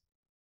names.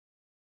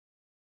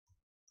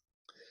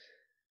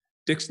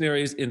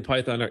 Dictionaries in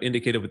Python are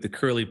indicated with the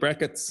curly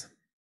brackets.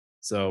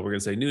 So we're going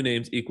to say new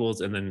names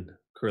equals and then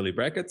curly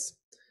brackets.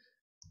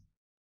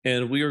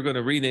 And we are going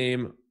to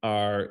rename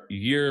our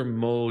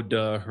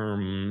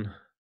year-mo-da-herm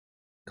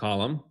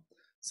column.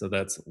 So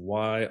that's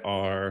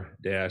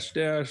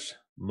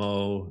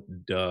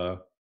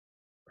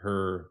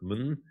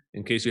YR-mo-da-herm.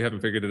 In case you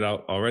haven't figured it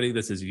out already,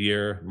 this is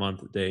year,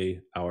 month,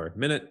 day, hour,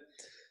 minute.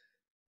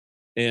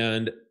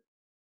 And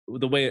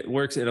the way it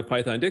works in a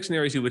Python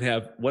dictionary is you would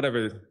have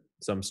whatever,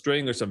 some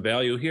string or some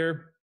value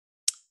here,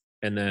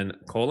 and then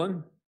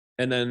colon,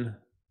 and then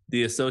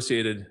the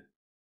associated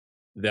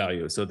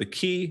value. So the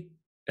key,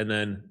 and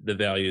then the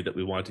value that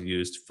we want to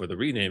use for the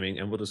renaming,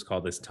 and we'll just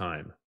call this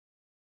time.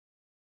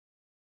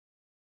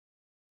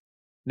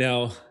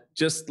 Now,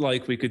 just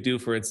like we could do,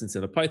 for instance,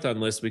 in a Python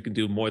list, we can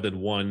do more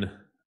than one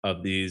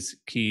of these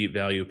key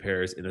value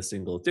pairs in a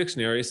single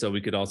dictionary. So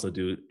we could also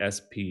do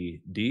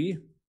SPD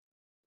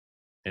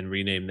and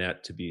rename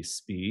that to be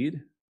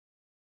speed.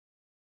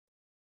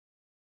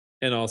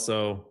 And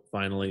also,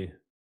 finally,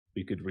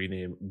 we could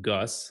rename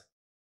Gus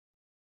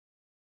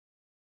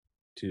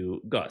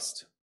to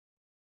Gust.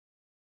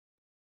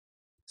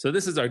 So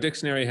this is our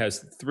dictionary, has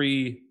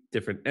 3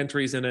 different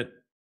entries in it,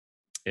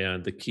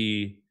 and the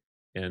key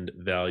and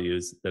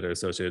values that are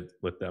associated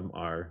with them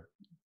are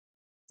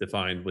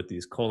defined with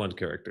these colon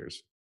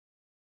characters.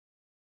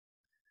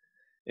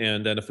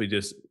 And then if we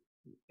just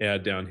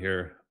add down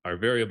here our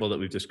variable that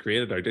we've just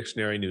created, our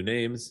dictionary new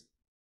names,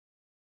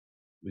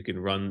 we can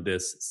run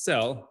this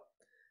cell,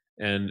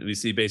 and we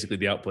see basically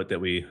the output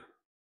that we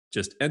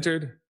just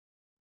entered.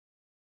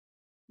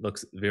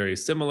 Looks very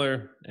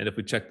similar. And if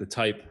we check the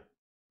type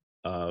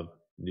of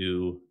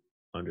new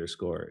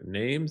underscore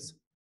names,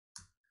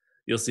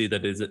 you'll see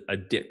that it's a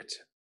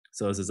dict.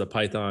 So this is a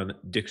Python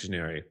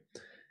dictionary.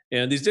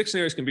 And these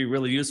dictionaries can be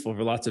really useful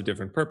for lots of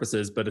different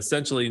purposes, but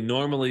essentially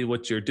normally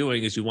what you're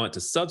doing is you want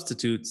to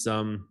substitute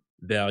some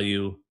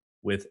value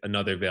with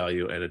another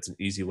value, and it's an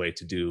easy way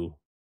to do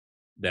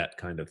that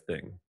kind of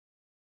thing.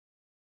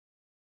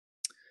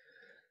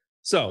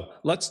 So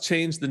let's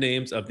change the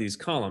names of these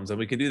columns, and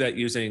we can do that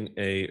using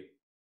a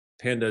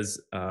Pandas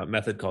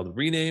method called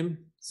rename.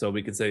 So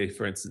we can say,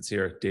 for instance,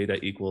 here, data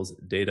equals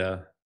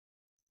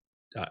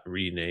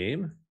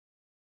data.rename.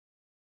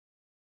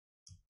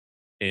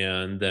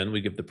 And then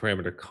we give the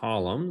parameter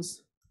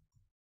columns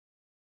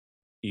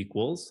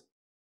equals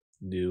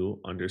new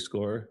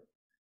underscore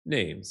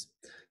names.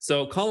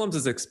 So columns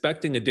is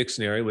expecting a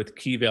dictionary with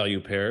key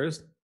value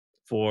pairs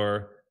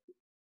for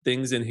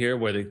things in here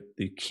where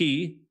the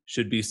key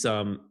should be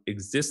some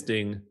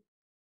existing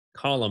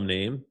column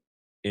name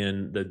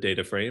in the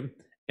data frame,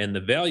 and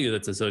the value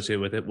that's associated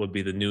with it would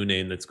be the new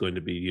name that's going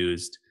to be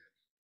used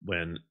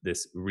when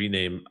this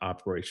rename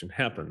operation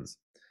happens.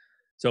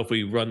 So if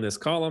we run this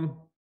column,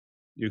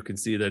 you can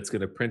see that it's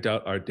going to print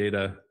out our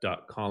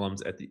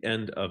data.columns at the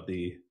end of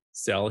the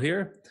cell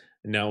here.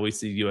 And now we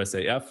see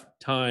USAF,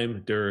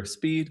 time, dir,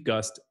 speed,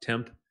 gust,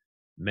 temp,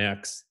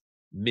 max,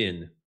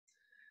 min.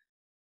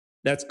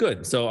 That's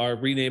good. So our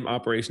rename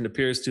operation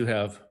appears to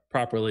have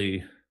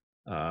properly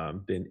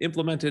been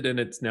implemented, and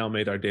it's now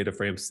made our data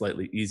frame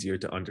slightly easier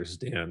to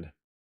understand.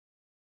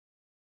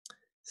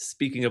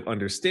 Speaking of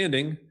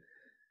understanding,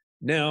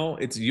 now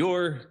it's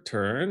your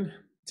turn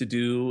to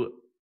do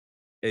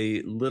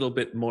a little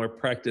bit more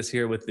practice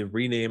here with the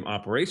rename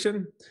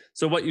operation.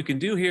 So what you can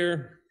do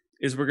here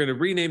is we're going to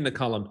rename the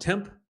column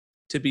temp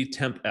to be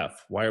tempf.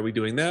 Why are we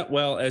doing that?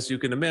 Well, as you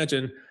can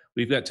imagine,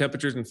 we've got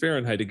temperatures in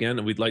Fahrenheit again,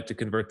 and we'd like to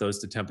convert those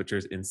to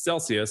temperatures in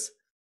Celsius.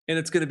 And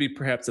it's going to be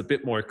perhaps a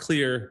bit more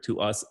clear to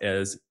us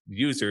as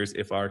users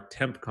if our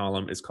temp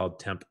column is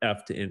called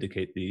tempf to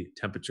indicate the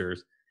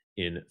temperatures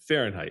in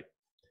Fahrenheit.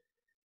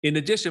 In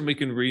addition, we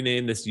can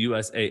rename this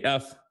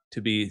USAF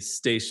to be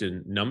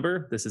station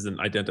number. This is an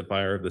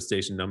identifier of the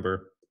station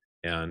number,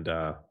 and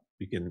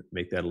we can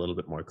make that a little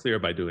bit more clear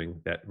by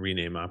doing that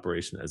rename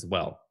operation as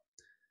well.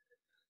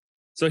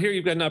 So here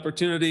you've got an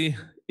opportunity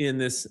in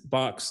this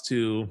box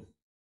to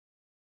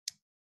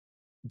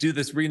do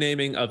this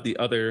renaming of the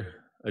other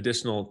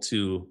additional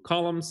 2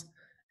 columns,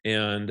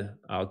 and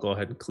I'll go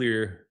ahead and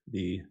clear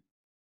the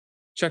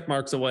check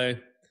marks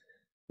away.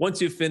 Once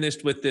you've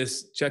finished with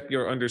this check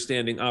your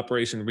understanding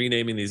operation,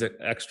 renaming these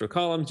extra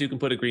columns, you can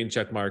put a green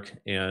check mark.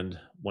 And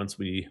once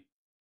we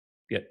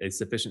get a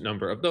sufficient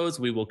number of those,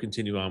 we will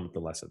continue on with the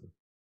lesson.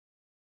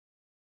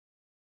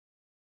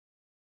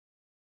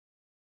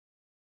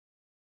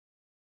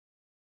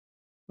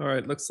 All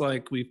right, looks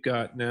like we've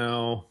got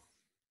now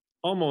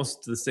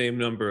almost the same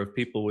number of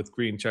people with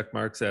green check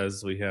marks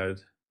as we had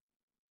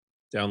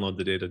download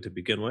the data to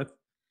begin with.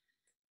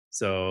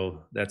 So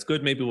that's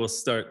good. Maybe we'll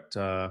start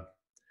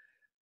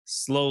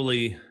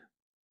slowly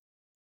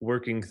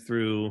working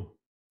through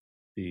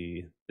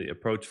the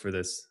approach for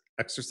this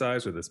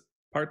exercise or this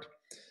part.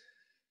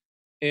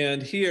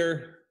 And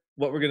here,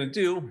 what we're going to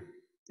do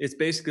is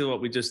basically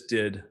what we just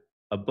did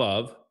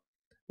above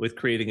with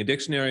creating a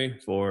dictionary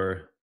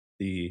for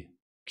the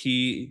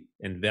key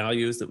and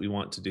values that we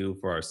want to do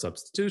for our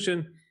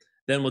substitution.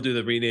 Then we'll do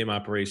the rename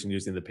operation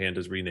using the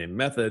Pandas rename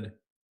method,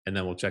 and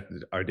then we'll check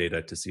our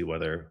data to see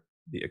whether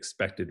the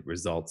expected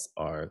results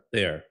are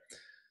there.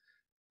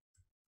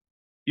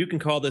 You can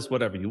call this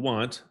whatever you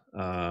want,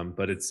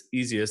 but it's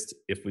easiest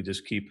if we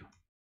just keep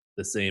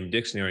the same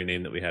dictionary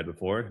name that we had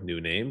before,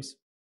 new names.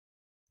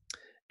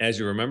 As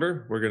you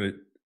remember, we're going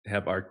to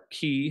have our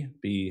key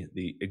be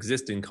the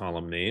existing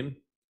column name,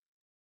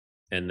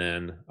 and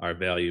then our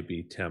value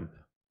be temp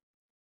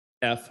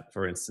F,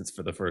 for instance,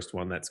 for the first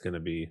one. That's going to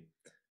be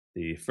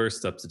the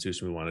first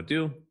substitution we want to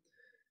do.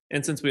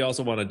 And since we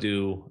also want to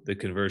do the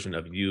conversion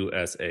of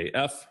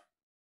USAF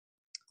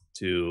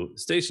to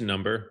station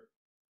number,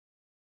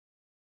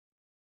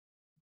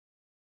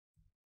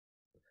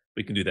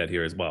 we can do that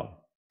here as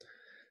well.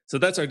 So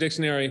that's our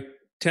dictionary,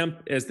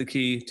 temp as the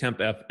key, temp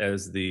F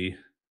as the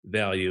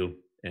value,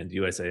 and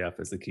USAF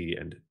as the key,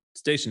 and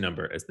station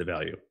number as the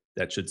value.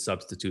 That should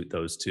substitute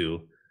those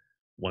two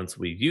once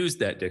we use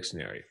that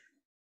dictionary.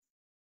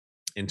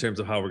 In terms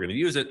of how we're going to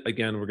use it,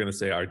 again, we're going to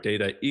say our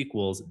data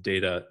equals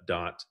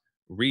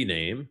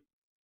data.rename.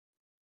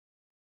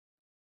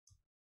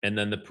 And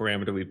then the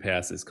parameter we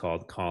pass is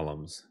called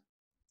columns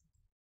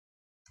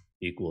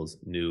equals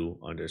new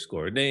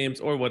underscore names,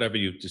 or whatever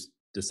you've just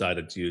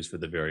decided to use for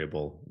the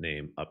variable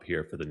name up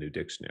here for the new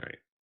dictionary.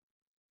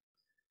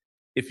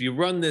 If you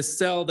run this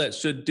cell, that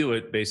should do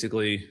it.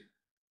 Basically,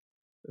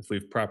 if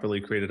we've properly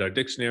created our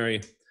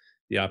dictionary,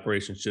 the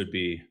operation should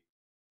be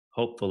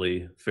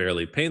hopefully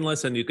fairly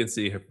painless. And you can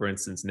see here, for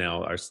instance,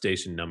 now our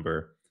station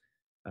number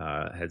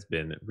has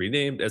been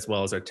renamed, as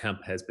well as our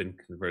temp has been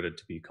converted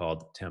to be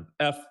called temp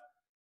F.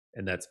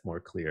 And that's more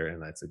clear,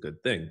 and that's a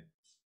good thing.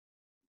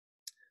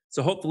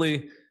 So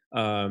hopefully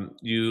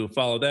you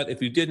follow that. If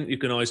you didn't, you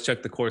can always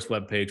check the course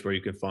webpage where you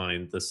can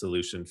find the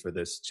solution for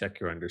this check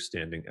your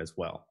understanding as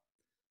well.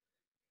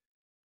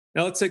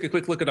 Now let's take a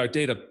quick look at our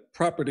data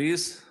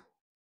properties.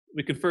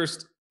 We can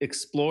first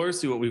explore,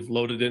 see what we've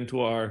loaded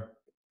into our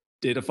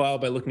data file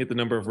by looking at the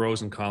number of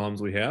rows and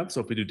columns we have. So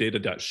if we do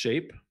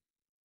data.shape,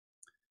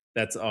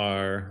 that's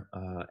our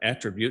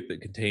attribute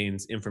that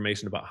contains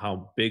information about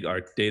how big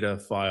our data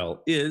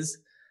file is.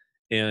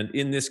 And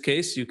in this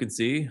case, you can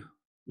see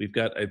we've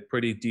got a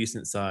pretty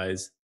decent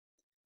size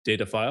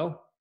data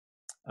file.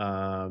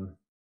 Yeah,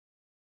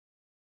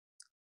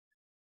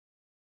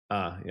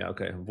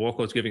 okay.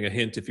 Vorko is giving a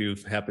hint if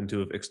you've happened to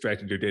have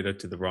extracted your data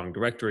to the wrong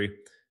directory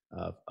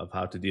of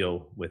how to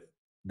deal with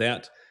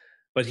that.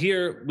 But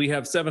here we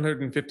have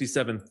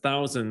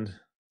 757,000,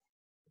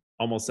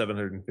 almost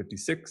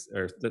 756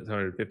 or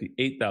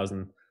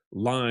 758,000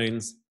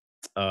 lines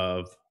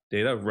of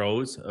data,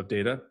 rows of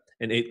data,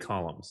 and 8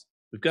 columns.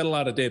 We've got a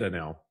lot of data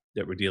now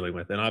that we're dealing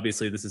with. And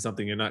obviously this is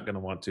something you're not going to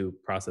want to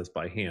process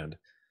by hand.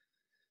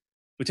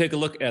 If we take a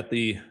look at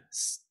the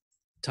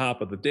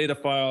top of the data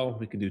file,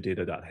 we can do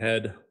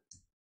data.head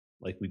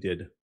like we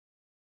did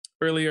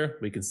earlier.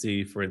 We can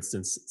see, for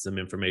instance, some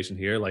information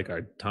here like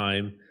our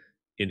time,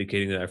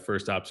 indicating that our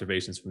first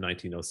observations from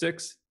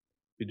 1906.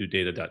 We do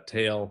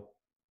data.tail.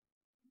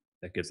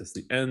 That gives us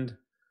the end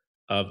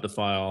of the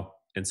file.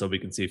 And so we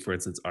can see, for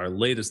instance, our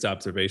latest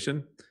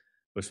observation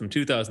was from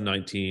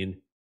 2019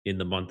 in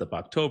the month of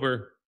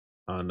October,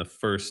 on the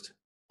 1st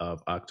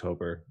of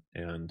October.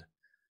 And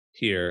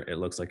here it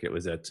looks like it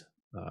was at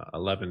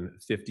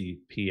 11:50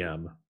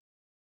 p.m.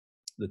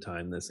 the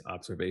time this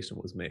observation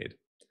was made.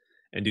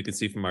 And you can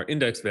see from our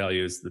index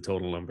values the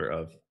total number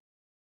of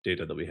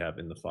data that we have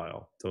in the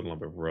file, total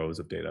number of rows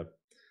of data.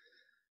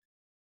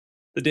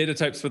 The data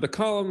types for the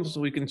columns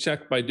we can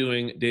check by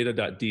doing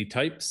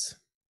data.dtypes.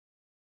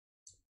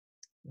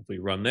 If we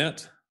run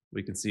that,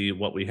 we can see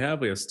what we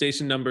have. We have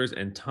station numbers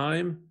and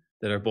time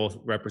that are both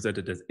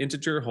represented as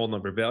integer whole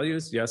number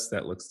values. Yes,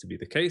 that looks to be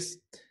the case.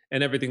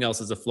 And everything else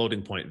is a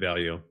floating point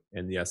value.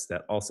 And yes,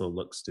 that also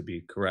looks to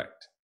be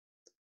correct.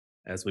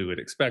 As we would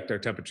expect, our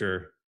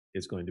temperature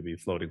is going to be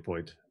floating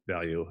point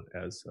value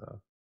as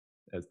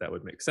that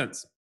would make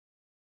sense.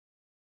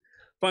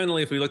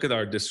 Finally, if we look at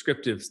our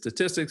descriptive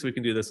statistics, we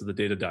can do this with the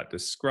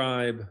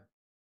data.describe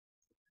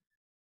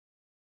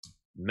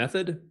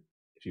method.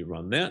 If you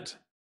run that,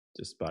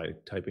 just by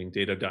typing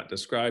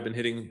data.describe and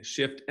hitting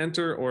Shift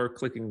Enter or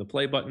clicking the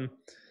play button,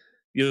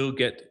 you'll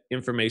get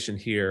information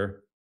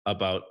here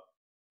about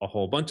a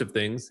whole bunch of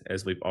things,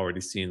 as we've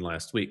already seen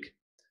last week.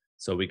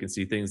 So we can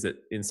see things that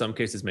in some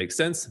cases make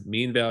sense,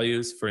 mean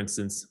values. For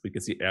instance, we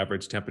can see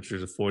average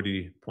temperatures of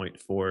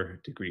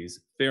 40.4 degrees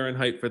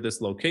Fahrenheit for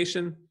this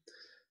location.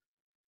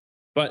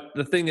 But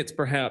the thing that's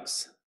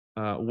perhaps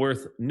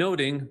worth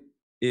noting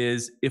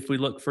is if we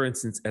look, for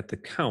instance, at the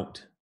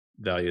count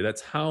value,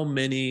 that's how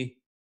many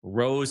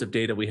rows of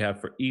data we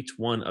have for each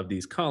one of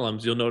these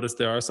columns. You'll notice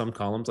there are some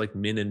columns like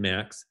min and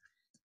max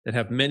that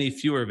have many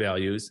fewer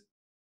values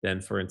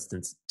than, for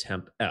instance,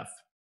 temp F.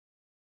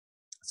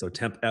 So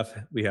temp F,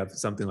 we have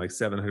something like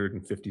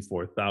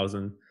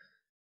 754,000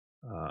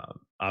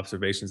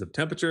 observations of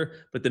temperature,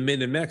 but the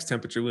min and max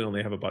temperature, we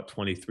only have about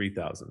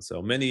 23,000.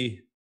 So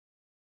many,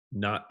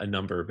 not a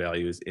number of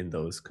values in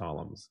those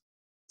columns.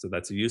 So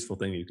that's a useful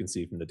thing you can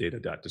see from the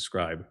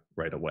data.describe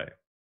right away.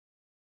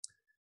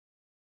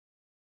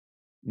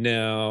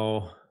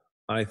 Now,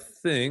 I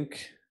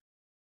think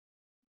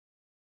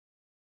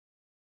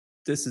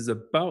this is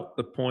about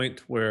the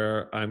point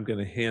where I'm going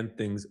to hand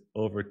things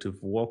over to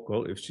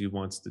Vuoko if she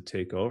wants to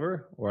take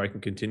over, or I can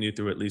continue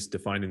through at least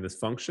defining this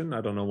function. I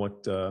don't know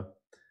what are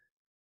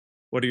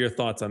your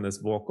thoughts on this,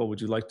 Vuoko?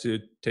 Would you like to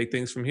take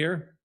things from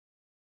here?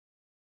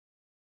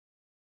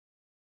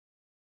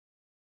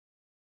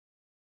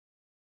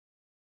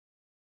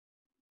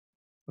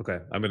 Okay,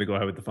 I'm going to go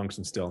ahead with the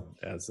function still,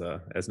 as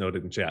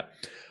noted in chat.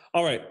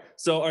 All right,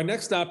 so our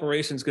next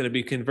operation is going to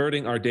be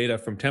converting our data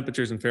from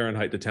temperatures in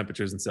Fahrenheit to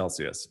temperatures in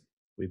Celsius.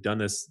 We've done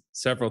this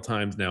several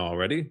times now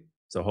already,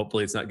 so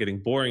hopefully it's not getting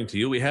boring to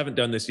you. We haven't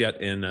done this yet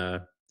in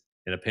a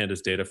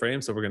Pandas data frame,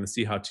 so we're going to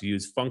see how to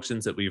use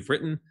functions that we've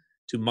written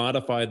to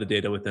modify the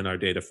data within our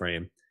data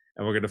frame.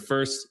 And we're going to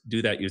first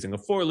do that using a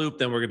for loop,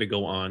 then we're going to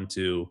go on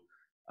to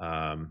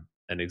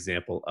an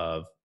example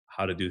of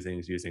how to do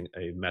things using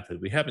a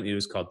method we haven't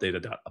used called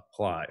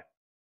data.apply.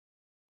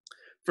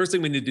 First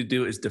thing we need to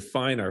do is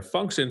define our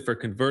function for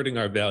converting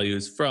our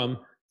values from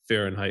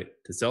Fahrenheit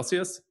to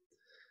Celsius.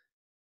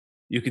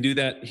 You can do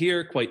that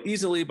here quite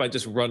easily by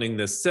just running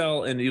this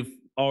cell, and you've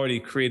already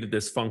created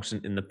this function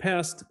in the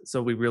past,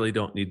 so we really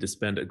don't need to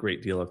spend a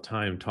great deal of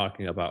time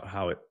talking about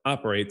how it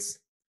operates.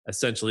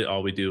 Essentially,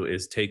 all we do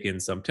is take in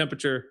some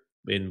temperature,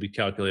 and we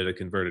calculate a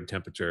converted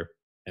temperature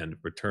and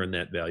return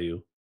that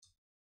value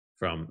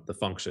from the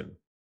function.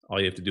 All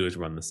you have to do is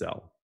run the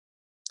cell.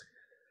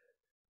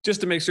 Just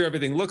to make sure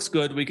everything looks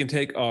good, we can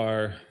take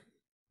our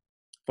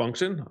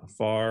function,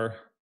 far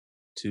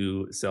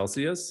to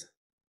Celsius,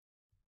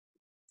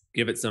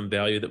 give it some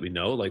value that we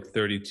know, like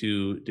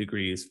 32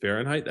 degrees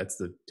Fahrenheit. That's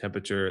the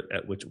temperature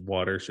at which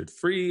water should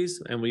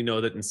freeze. And we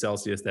know that in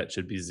Celsius, that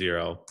should be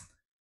 0.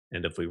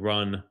 And if we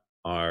run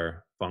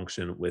our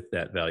function with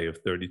that value of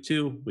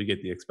 32, we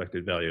get the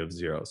expected value of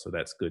 0. So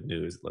that's good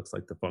news. It looks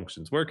like the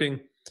function's working.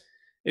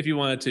 If you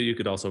wanted to, you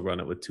could also run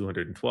it with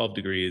 212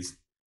 degrees,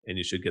 and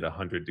you should get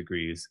 100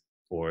 degrees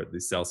for the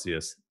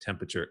Celsius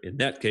temperature, in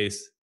that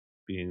case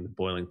being the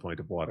boiling point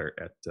of water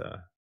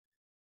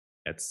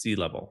at sea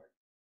level.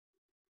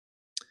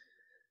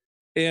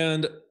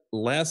 And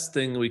last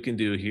thing we can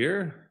do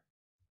here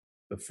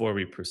before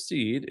we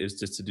proceed is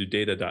just to do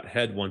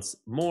data.head once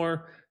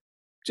more,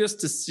 just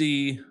to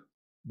see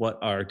what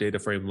our data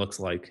frame looks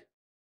like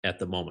at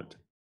the moment.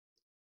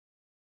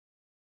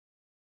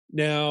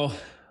 Now,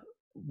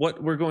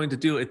 what we're going to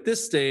do at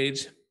this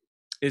stage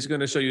is going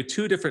to show you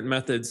two different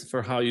methods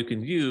for how you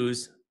can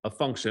use a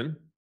function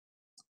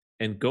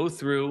and go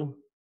through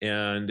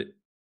and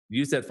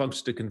use that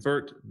function to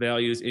convert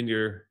values in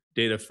your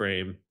data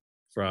frame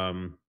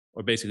from,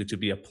 or basically to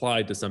be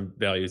applied to some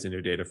values in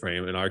your data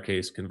frame, in our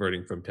case,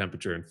 converting from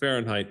temperature in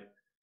Fahrenheit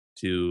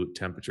to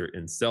temperature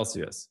in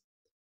Celsius.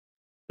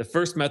 The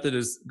first method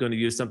is going to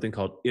use something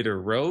called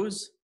iter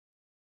rows,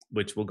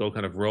 which will go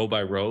kind of row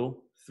by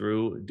row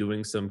through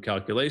doing some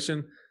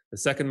calculation. The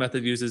second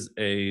method uses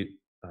a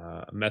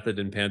method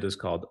in Pandas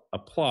called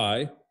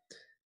apply.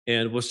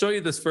 And we'll show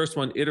you this first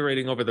one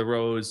iterating over the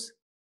rows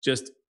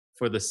just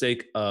for the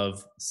sake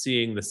of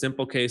seeing the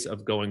simple case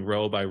of going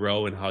row by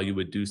row and how you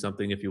would do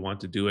something if you want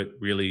to do it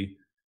really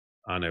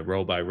on a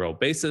row by row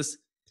basis.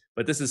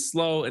 But this is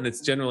slow and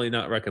it's generally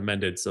not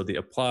recommended. So the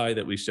apply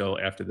that we show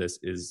after this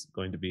is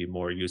going to be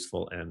more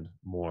useful and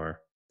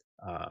more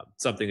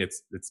something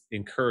that's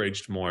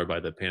encouraged more by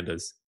the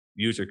Pandas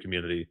user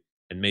community.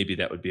 And maybe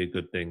that would be a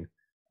good thing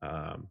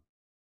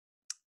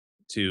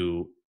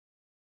to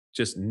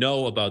just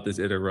know about this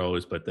iter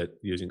rows, but that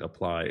using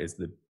apply is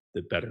the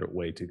better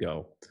way to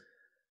go.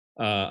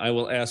 I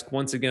will ask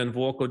once again,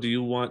 Vuoko, do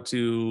you want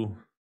to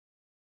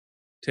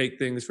take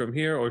things from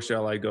here, or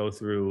shall I go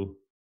through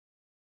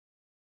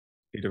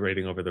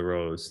iterating over the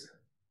rows?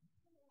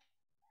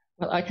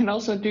 Well, I can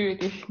also do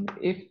it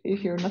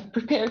if you're not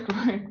prepared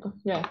for it. But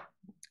yeah.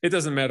 It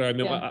doesn't matter. I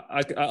mean, Yeah.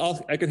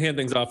 I can hand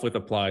things off with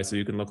apply, so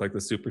you can look like the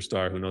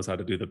superstar who knows how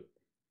to do the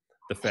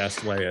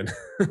fast way and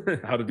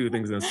how to do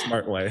things in a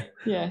smart way.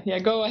 Yeah.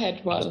 Go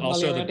ahead while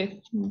you're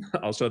ready.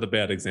 I'll show the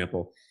bad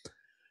example.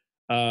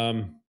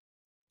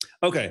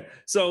 Okay,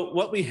 so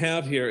what we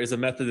have here is a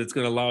method that's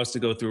going to allow us to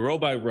go through row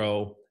by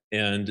row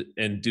and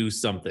do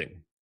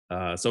something.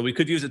 So we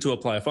could use it to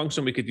apply a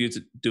function. We could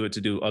do it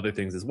to do other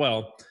things as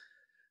well.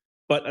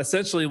 But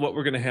essentially what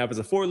we're going to have is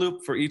a for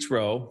loop for each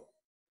row.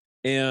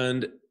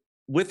 And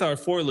with our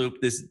for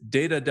loop, this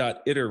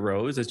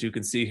data.iter_rows, as you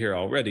can see here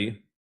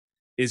already,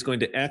 is going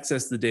to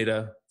access the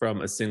data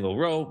from a single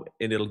row,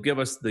 and it'll give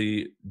us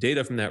the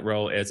data from that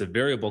row as a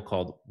variable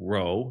called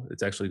row.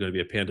 It's actually going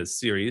to be a Pandas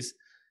series.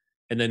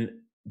 And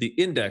then the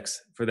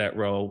index for that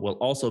row will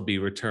also be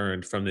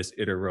returned from this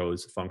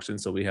iter_rows function.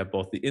 So we have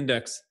both the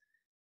index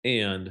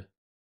and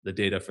the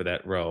data for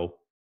that row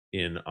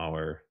in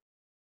our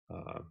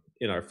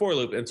for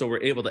loop. And so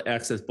we're able to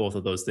access both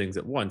of those things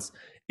at once.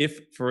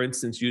 If, for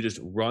instance, you just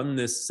run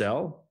this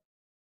cell,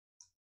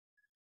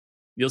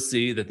 you'll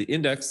see that the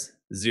index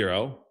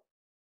 0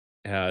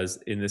 has,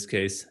 in this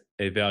case,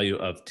 a value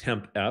of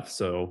tempf.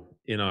 So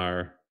in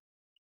our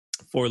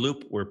for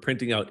loop, we're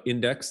printing out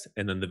index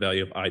and then the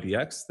value of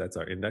idx. That's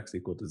our index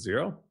equal to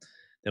 0.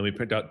 Then we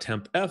print out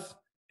tempf.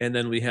 And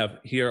then we have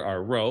here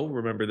our row.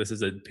 Remember, this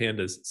is a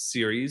Pandas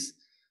series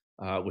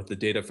with the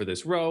data for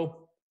this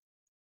row.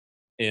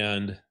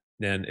 And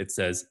then it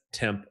says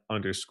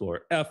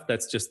temp_f.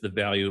 That's just the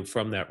value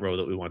from that row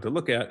that we want to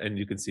look at. And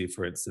you can see,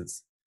 for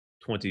instance,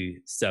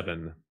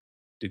 27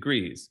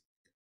 degrees.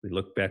 We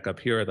look back up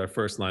here at our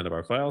first line of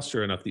our file.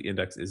 Sure enough, the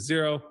index is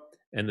 0,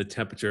 and the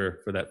temperature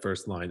for that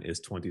first line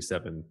is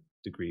 27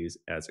 degrees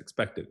as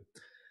expected.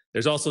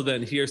 There's also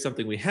then here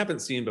something we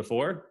haven't seen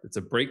before. It's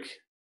a break.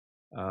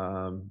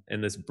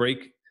 And this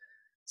break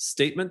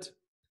statement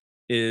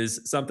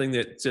is something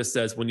that just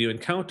says when you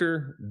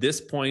encounter this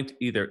point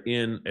either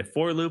in a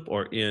for loop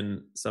or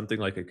in something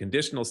like a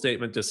conditional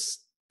statement,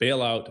 just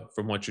bail out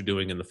from what you're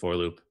doing in the for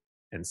loop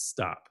and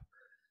stop.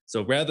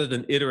 So rather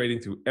than iterating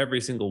through every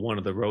single one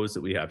of the rows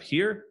that we have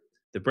here,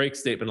 the break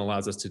statement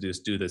allows us to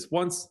just do this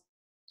once,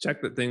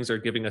 check that things are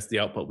giving us the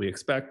output we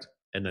expect,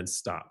 and then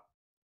stop.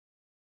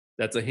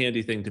 That's a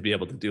handy thing to be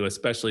able to do,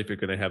 especially if you're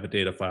going to have a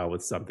data file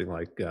with something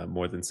like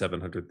more than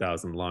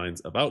 700,000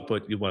 lines of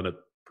output. You want to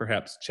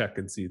perhaps check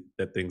and see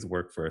that things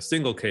work for a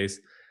single case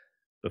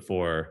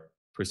before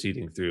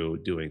proceeding through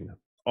doing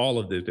all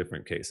of the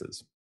different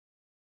cases.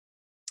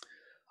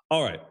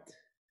 All right,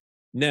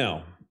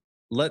 now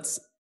let's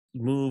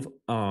move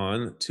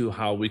on to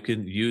how we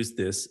can use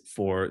this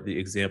for the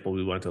example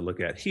we want to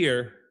look at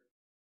here,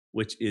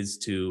 which is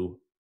to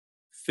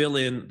fill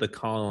in the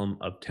column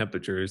of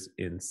temperatures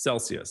in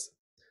Celsius.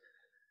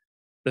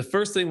 The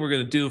first thing we're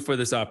going to do for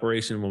this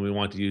operation when we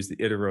want to use the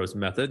iter_rows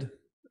method,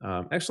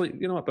 actually,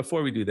 you know what,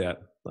 before we do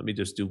that, let me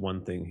just do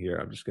one thing here.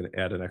 I'm just going to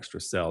add an extra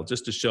cell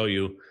just to show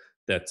you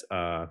that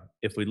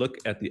if we look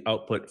at the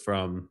output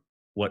from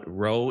what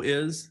row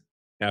is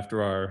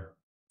after our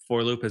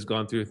for loop has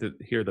gone through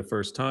here the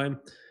first time,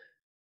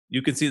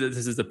 you can see that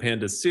this is a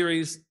Pandas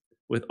series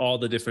with all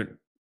the different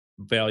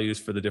values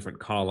for the different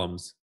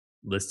columns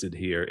listed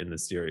here in the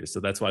series. So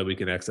that's why we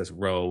can access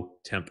row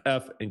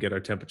tempf and get our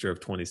temperature of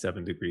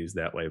 27 degrees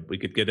that way. We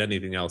could get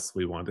anything else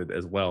we wanted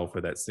as well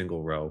for that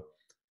single row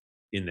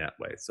in that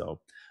way. So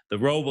the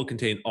row will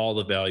contain all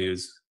the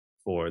values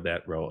for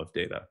that row of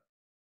data.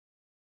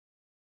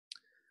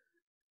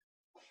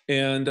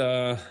 And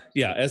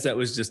yeah, as that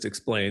was just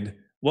explained,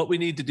 what we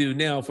need to do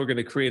now if we're going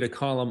to create a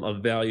column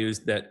of values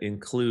that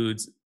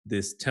includes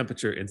this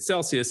temperature in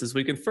Celsius is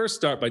we can first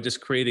start by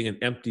just creating an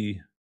empty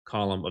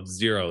column of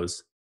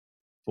zeros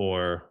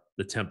for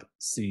the temp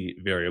C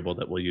variable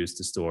that we'll use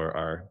to store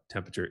our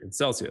temperature in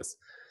Celsius.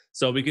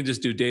 So we can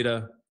just do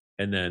data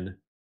and then,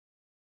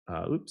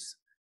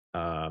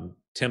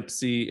 temp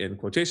C in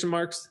quotation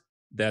marks.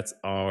 That's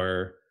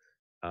our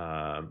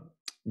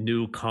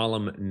new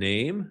column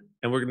name.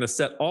 And we're going to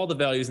set all the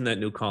values in that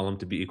new column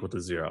to be equal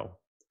to 0.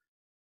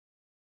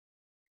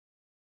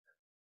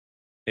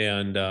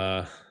 And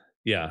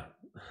yeah,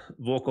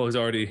 Volko is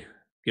already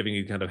giving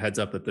you kind of heads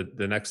up that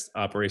the next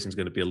operation is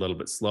going to be a little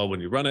bit slow when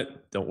you run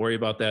it. Don't worry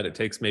about that. It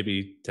takes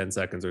maybe 10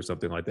 seconds or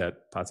something like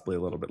that, possibly a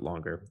little bit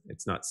longer.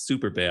 It's not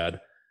super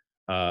bad.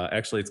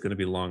 Actually, it's going to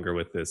be longer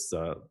with this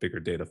bigger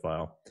data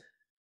file.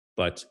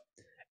 But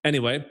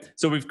anyway,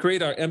 so we've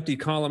created our empty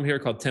column here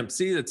called temp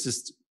C that's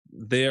just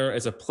there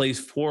as a place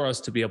for us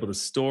to be able to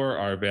store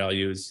our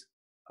values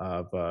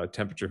of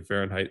temperature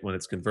Fahrenheit when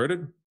it's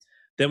converted.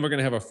 Then we're going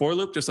to have a for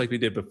loop just like we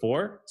did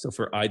before. So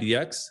for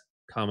idx,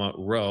 comma,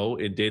 row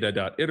in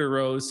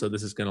data.iter_rows. So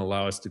this is going to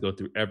allow us to go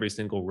through every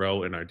single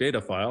row in our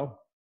data file.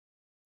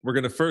 We're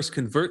going to first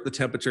convert the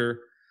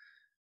temperature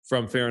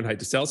from Fahrenheit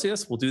to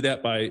Celsius. We'll do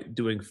that by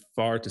doing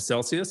var to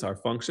Celsius, our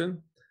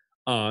function,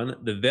 on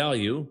the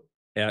value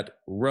at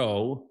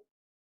row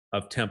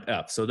of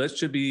tempf. So that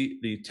should be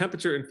the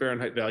temperature in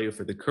Fahrenheit value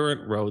for the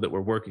current row that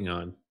we're working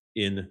on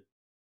in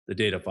the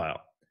data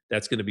file.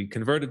 That's going to be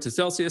converted to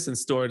Celsius and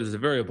stored as a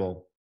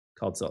variable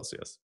called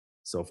Celsius.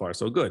 So far,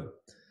 so good.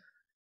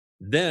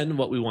 Then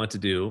what we want to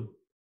do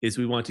is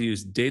we want to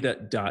use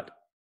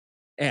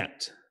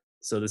data.at.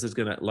 So this is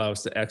going to allow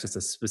us to access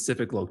a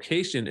specific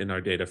location in our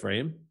data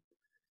frame.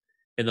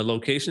 And the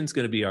location is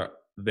going to be our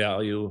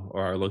value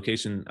or our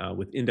location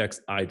with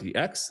index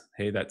IDX.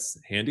 Hey, that's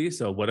handy.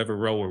 So whatever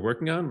row we're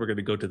working on, we're going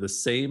to go to the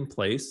same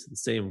place, the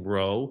same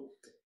row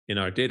in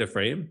our data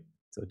frame.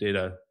 So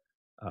data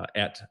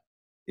at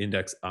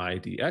index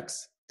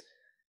IDX.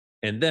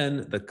 And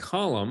then the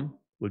column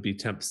would be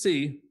temp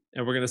C,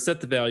 and we're going to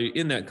set the value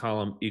in that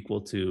column equal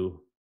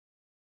to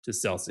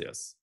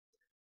Celsius.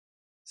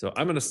 So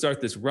I'm going to start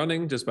this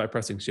running just by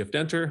pressing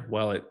Shift-Enter.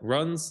 While it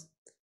runs,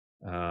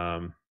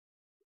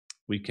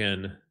 we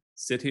can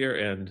sit here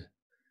and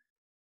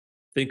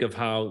think of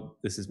how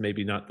this is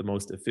maybe not the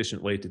most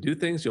efficient way to do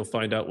things. You'll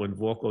find out when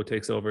Vuoko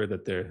takes over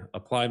that their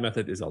apply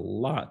method is a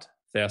lot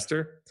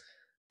faster,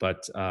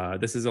 but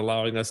this is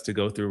allowing us to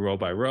go through row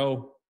by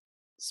row,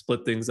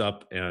 split things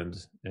up,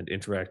 and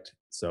interact.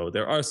 So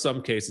there are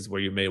some cases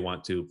where you may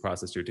want to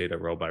process your data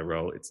row by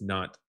row. It's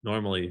not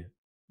normally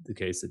the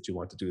case that you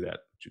want to do that,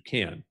 but you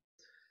can.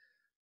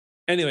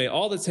 Anyway,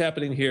 all that's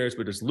happening here is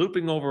we're just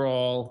looping over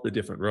all the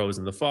different rows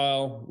in the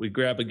file. We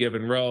grab a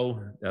given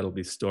row, that'll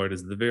be stored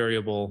as the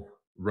variable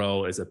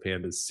row as a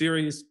Pandas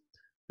series.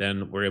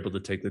 Then we're able to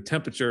take the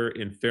temperature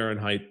in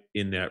Fahrenheit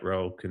in that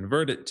row,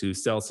 convert it to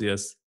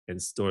Celsius, and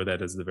store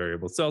that as the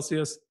variable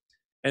Celsius,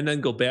 and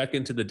then go back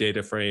into the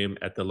data frame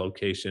at the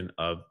location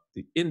of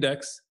the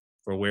index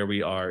for where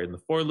we are in the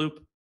for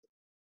loop.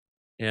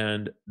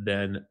 And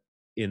then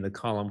in the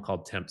column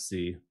called temp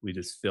C, we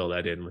just fill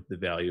that in with the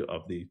value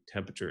of the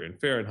temperature in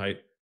Fahrenheit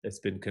that's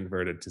been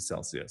converted to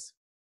Celsius.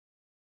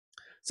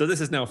 So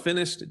this is now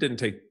finished. It didn't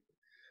take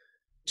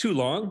too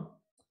long,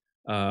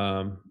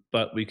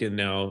 but we can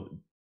now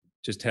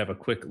just have a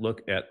quick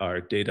look at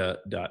our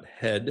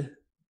data.head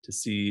to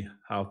see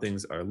how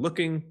things are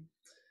looking.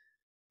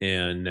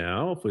 And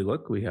now if we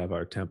look, we have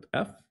our temp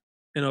F.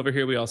 And over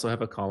here, we also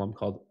have a column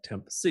called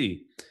temp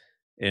C.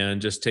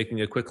 And just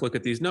taking a quick look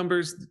at these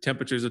numbers, the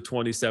temperatures of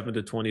 27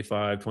 to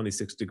 25,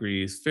 26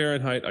 degrees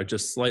Fahrenheit are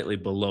just slightly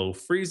below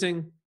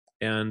freezing.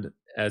 And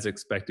as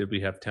expected, we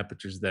have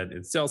temperatures then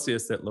in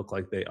Celsius that look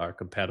like they are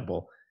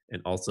compatible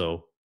and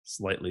also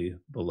slightly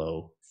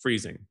below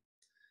freezing.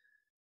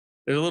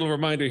 There's a little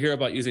reminder here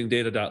about using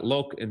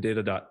data.loc and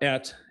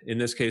data.at. In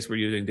this case, we're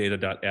using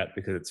data.at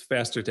because it's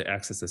faster to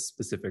access a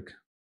specific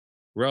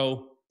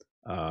row,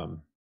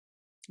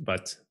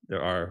 but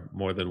there are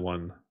more than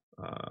one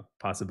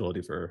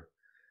possibility for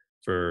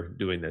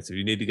doing this. If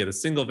you need to get a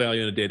single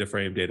value in a data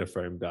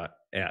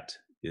frame.at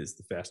is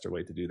the faster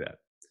way to do that.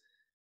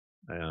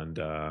 And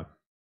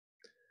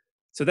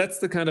so that's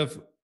the kind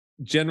of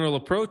general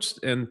approach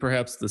and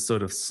perhaps the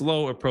sort of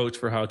slow approach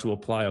for how to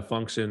apply a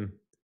function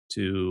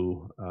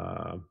to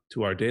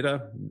our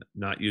data,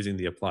 not using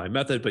the apply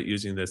method, but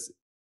using this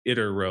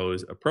iter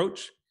rows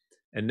approach.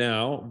 And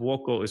now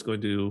Vuoko is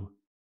going to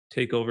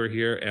take over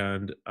here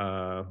and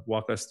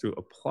walk us through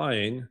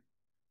applying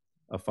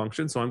a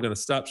function. So I'm going to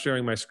stop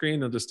sharing my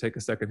screen. I'll just take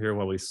a second here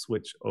while we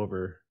switch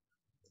over.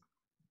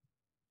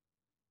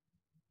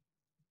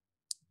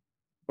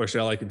 Or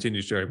shall I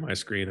continue sharing my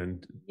screen?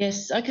 And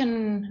yes, I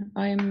can.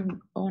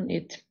 I'm on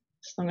it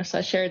as long as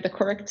I share the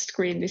correct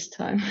screen this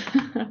time.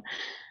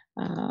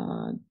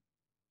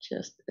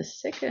 Just a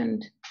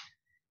second.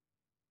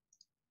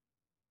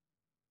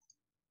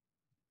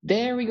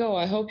 There we go.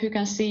 I hope you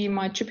can see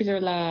my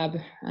Jupyter Lab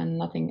and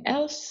nothing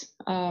else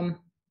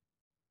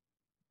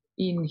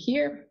in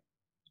here.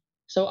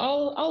 So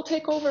I'll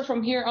take over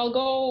from here. I'll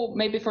go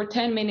maybe for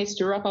 10 minutes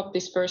to wrap up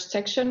this first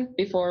section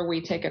before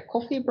we take a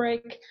coffee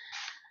break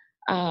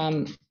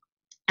and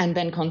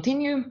then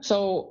continue.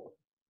 So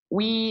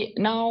we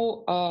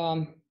now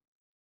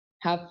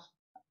have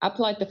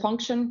applied the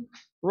function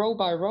row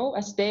by row,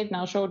 as Dave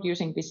now showed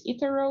using these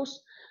iter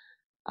rows.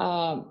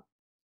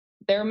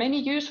 There are many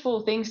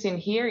useful things in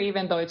here,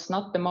 even though it's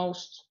not the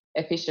most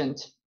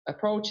efficient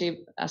approach,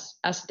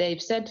 as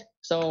Dave said.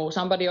 So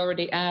somebody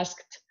already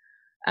asked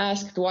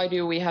why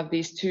do we have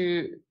these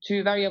two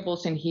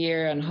variables in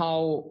here, and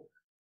how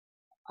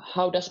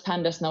does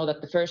Pandas know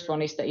that the first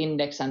one is the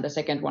index and the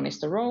second one is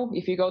the row?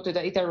 If you go to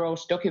the iter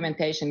rows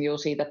documentation, you'll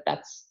see that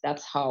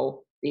that's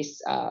how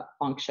this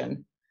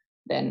function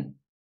then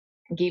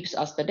gives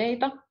us the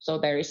data. So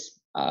there is,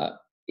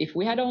 if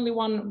we had only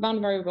one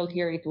variable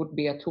here, it would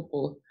be a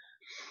tuple.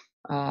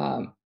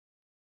 And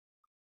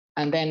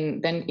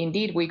then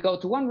indeed we go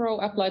to one row,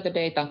 apply the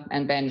data,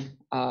 and then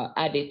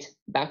add it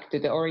back to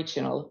the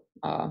original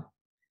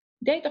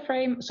data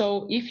frame.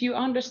 So if you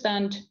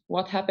understand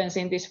what happens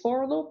in this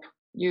for loop,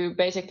 you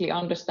basically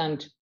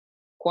understand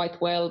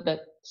quite well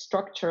the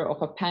structure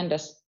of a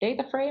Pandas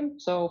data frame.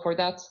 So for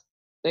that,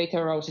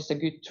 data rows is a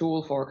good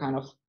tool for kind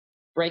of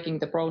breaking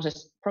the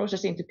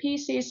process into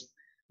pieces.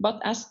 But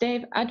as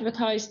Dave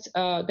advertised,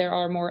 there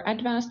are more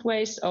advanced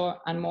ways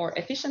and more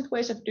efficient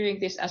ways of doing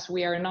this, as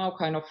we are now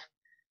kind of,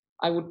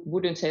 I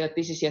wouldn't say that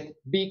this is yet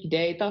big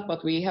data,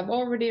 but we have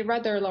already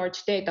rather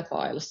large data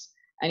files.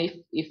 And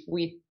if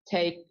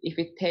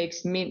it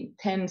takes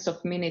tens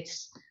of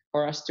minutes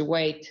for us to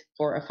wait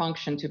for a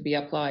function to be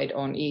applied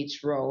on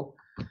each row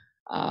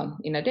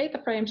in a data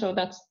frame, so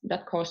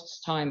that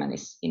costs time and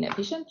is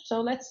inefficient.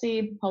 So let's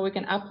see how we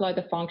can apply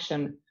the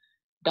function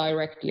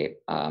directly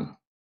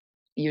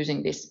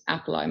using this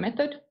apply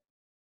method.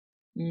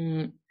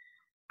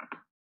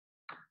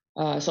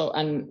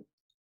 And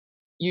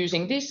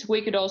using this,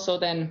 we could also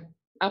then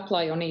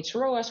apply on each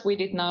row as we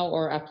did now,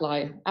 or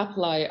apply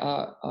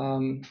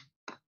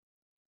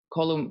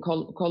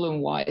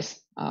column-wise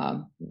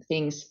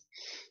things.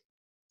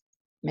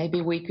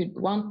 Maybe we could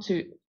want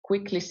to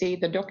quickly see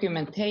the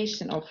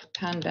documentation of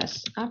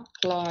Pandas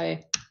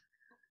apply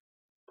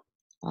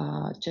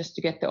just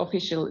to get the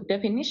official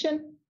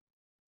definition.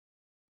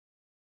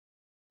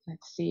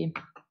 Let's see.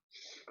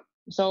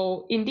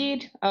 So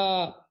indeed,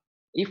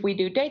 if we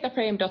do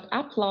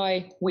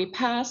dataframe.apply, we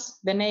pass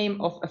the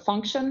name of a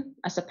function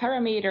as a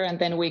parameter, and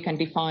then we can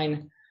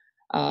define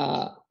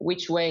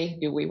which way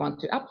do we want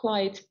to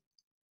apply it.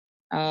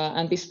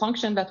 And this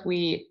function that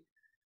we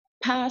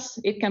pass,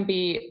 it can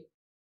be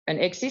an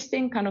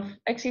existing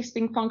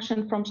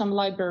function from some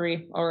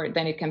library, or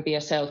then it can be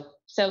a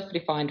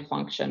self-defined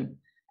function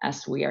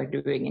as we are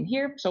doing in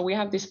here. So we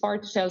have this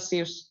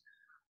var2Celsius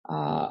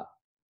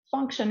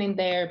function in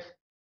there.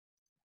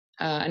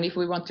 And if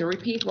we want to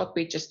repeat what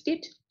we just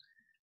did,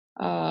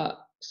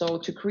 so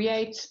to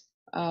create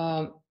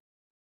or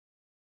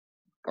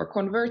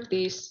convert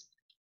these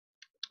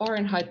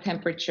Fahrenheit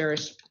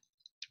temperatures,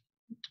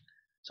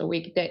 so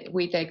we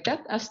take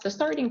that as the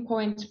starting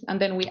point, and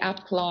then we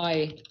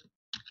apply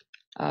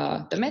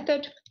the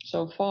method.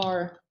 So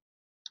var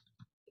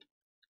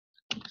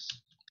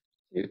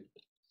to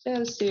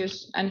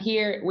Celsius, and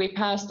here we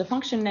pass the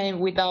function name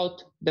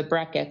without the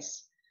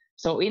brackets.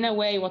 So in a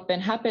way, what then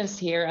happens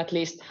here, at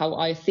least how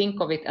I think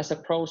of it as a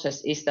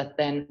process, is that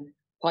then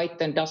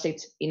Python does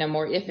it in a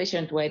more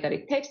efficient way, that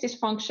it takes this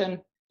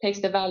function, takes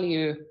the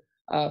value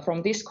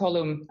from this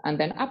column, and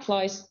then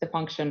applies the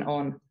function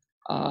on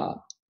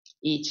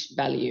each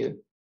value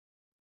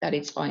that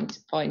it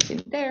finds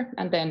in there,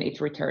 and then it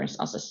returns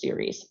us a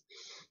series,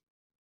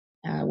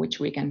 which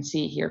we can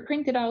see here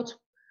printed out,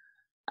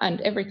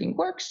 and everything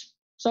works.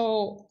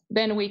 So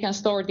then we can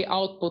store the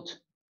output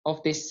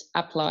of this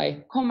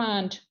apply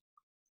command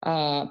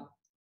to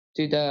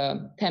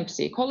the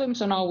temp-c column.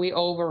 So now we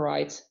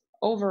overwrite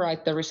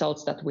the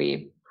results that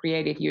we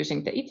created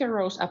using the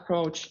iteros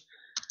approach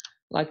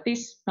like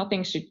this.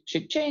 Nothing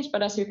should change,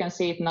 but as you can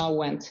see, it now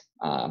went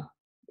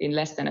in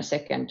less than a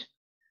second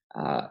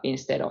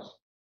instead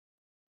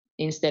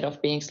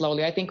of being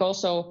slowly. I think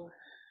also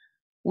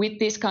with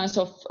these kinds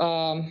of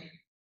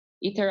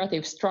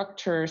iterative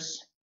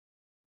structures,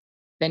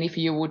 then if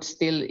we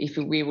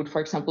would,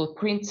 for example,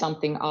 print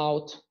something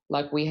out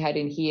like we had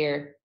in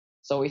here,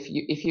 so if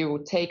you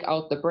would take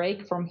out the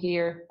break from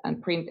here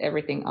and print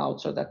everything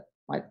out, so that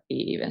might be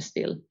even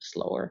still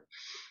slower.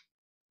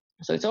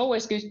 So it's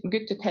always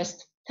good to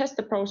test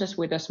the process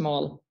with a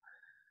small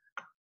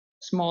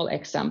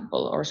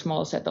example or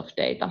small set of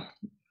data.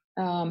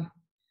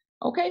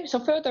 Okay, so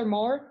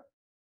furthermore,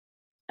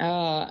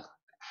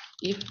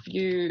 if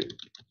you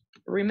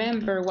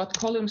remember what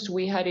columns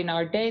we had in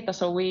our data,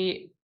 so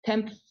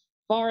temp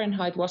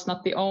Fahrenheit was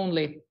not the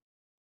only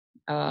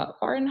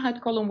Fahrenheit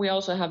column. We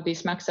also have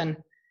these max and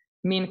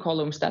min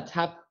columns that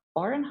have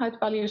Fahrenheit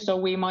values, so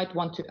we might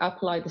want to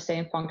apply the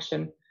same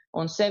function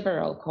on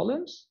several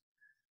columns.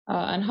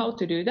 And how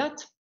to do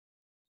that?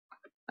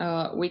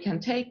 We can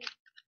take,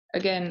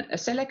 again, a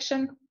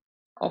selection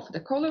of the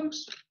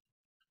columns.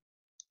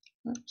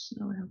 Oops,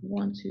 now I have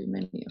one too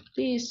many of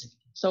these.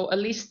 So a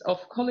list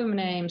of column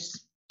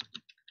names.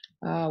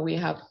 We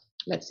have,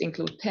 let's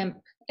include temp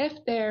F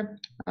there.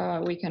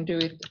 We can do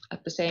it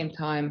at the same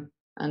time,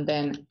 and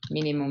then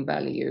minimum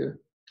value,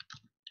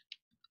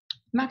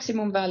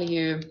 maximum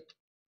value,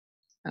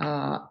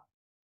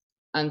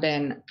 and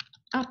then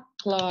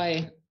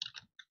apply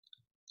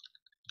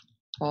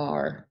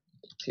var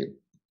to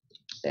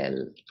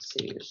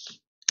Celsius.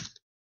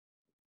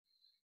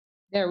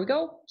 There we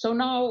go. So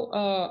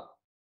now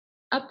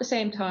at the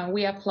same time,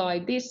 we apply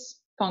this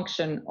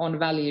function on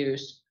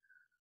values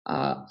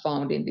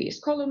found in these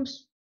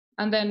columns.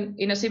 And then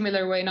in a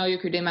similar way, now you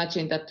could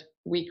imagine that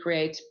we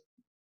create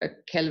a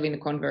Kelvin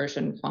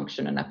conversion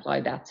function and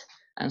apply that,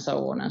 and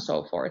so on and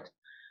so forth.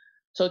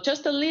 So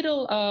just a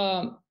little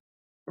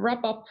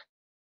wrap up.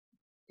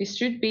 This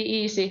should be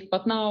easy,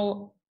 but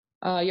now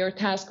your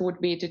task would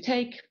be to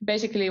take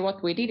basically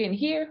what we did in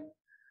here,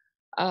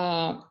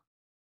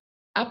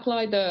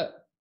 apply the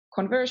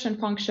conversion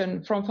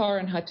function from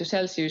Fahrenheit to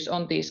Celsius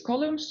on these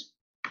columns,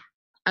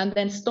 and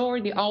then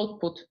store the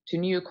output to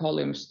new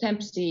columns,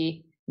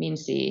 temp-c,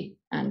 min-c,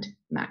 and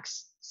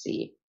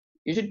max-c.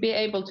 You should be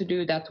able to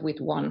do that with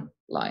one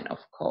line of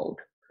code.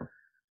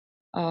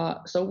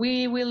 So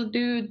we will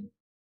do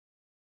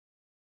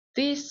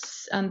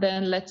this, and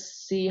then let's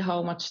see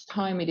how much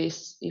time it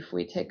is if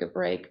we take a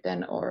break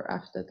then or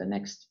after the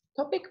next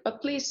topic.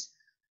 But please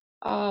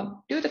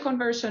do the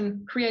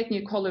conversion, create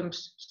new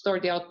columns, store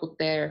the output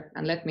there,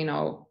 and let me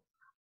know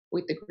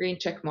with the green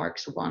check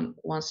marks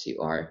once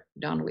you are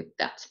done with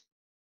that.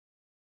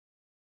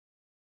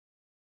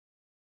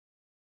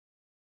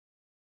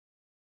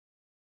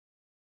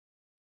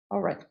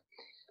 All right,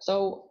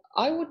 so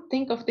I would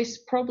think of this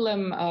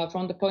problem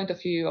from the point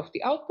of view of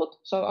the output.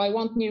 So I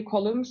want new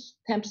columns,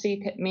 temp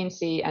C, min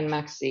C, and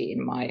max C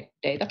in my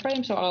data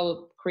frame. So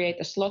I'll create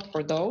a slot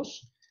for those.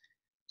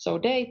 So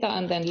data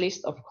and then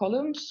list of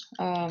columns,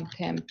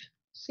 temp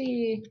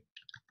C,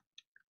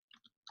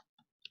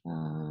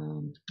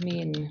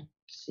 min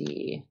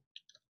C,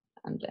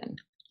 and then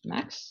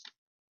max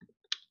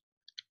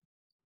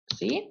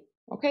C.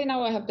 Okay,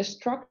 now I have the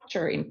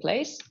structure in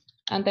place.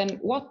 And then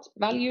what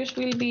values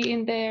will be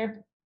in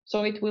there?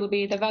 So it will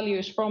be the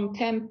values from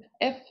temp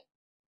F,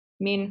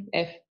 min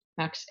F,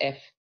 max F,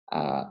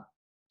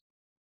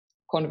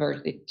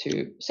 converted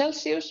to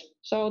Celsius.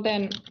 So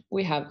then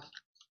we have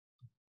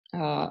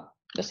the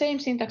same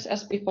syntax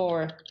as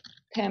before,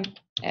 temp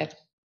F,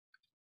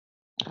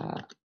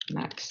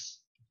 max.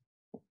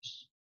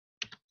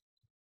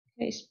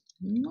 Case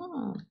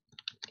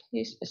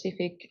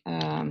specific.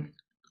 I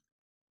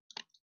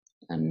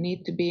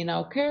need to be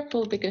now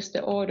careful because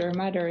the order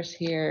matters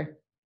here.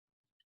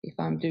 If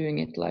I'm doing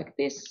it like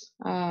this,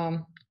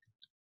 and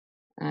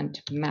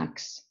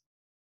max.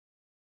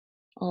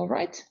 All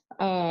right,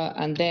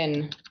 and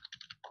then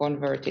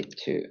convert it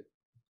to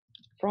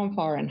from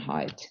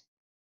Fahrenheit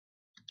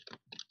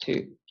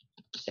to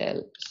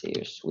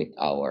Celsius with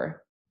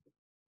our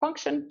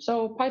function.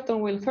 So Python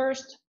will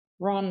first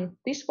run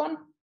this one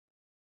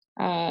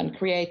and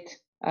create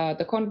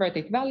the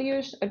converted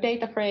values, a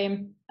data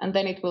frame, and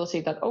then it will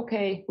see that,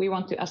 okay, we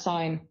want to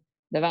assign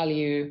the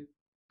value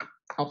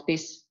of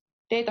this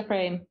data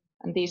frame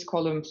and these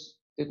columns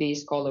to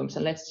these columns.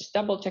 And let's just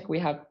double check we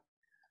have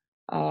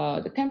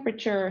the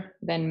temperature,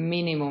 then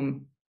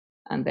minimum,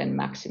 and then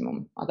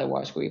maximum.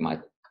 Otherwise, we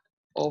might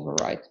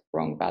overwrite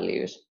wrong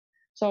values.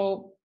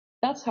 So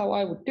that's how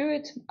I would do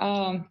it.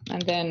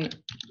 And then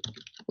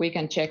we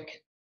can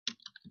check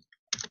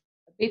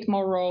a bit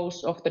more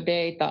rows of the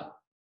data.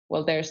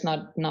 Well, there's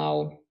not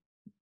now.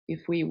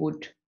 If we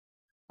would,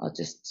 I'll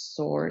just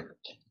sort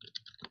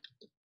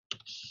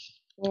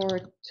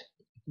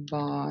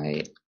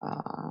by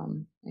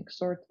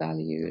sort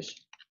values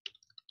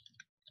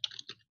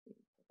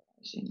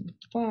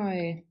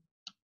by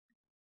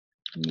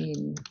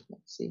min.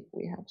 Let's see if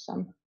we have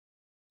some.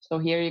 So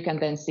here you can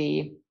then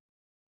see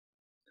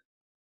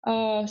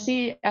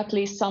at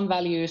least some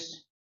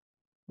values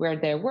where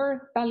there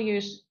were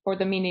values for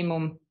the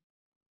minimum.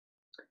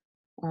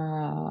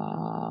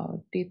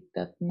 Did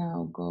that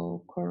now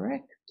go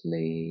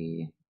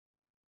correctly?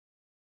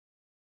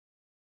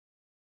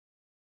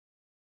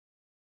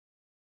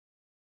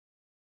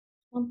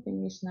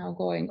 Something is now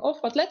going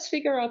off, but let's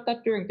figure out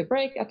that during the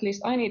break. At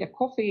least I need a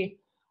coffee.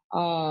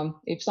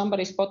 If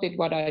somebody spotted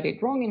what I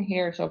did wrong in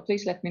here, so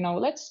please let me know.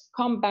 Let's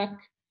come back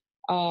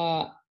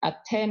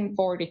at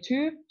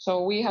 10:42.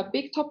 So we have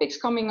big topics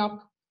coming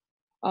up.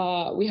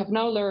 We have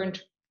now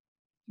learned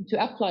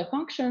to apply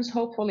functions,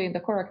 hopefully in the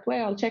correct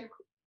way. I'll check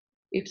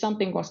if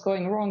something was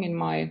going wrong in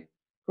my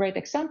great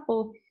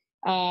example.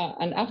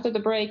 And after the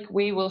break,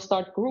 we will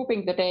start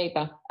grouping the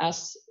data.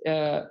 As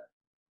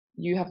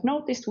you have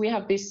noticed, we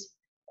have this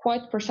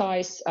quite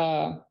precise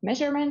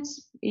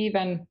measurements,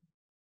 even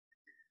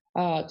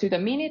to the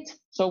minute.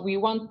 So we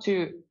want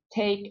to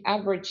take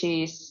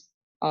averages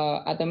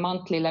at the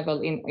monthly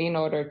level in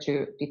order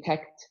to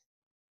detect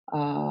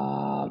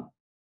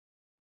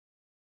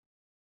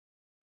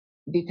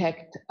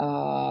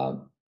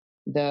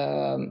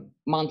the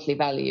monthly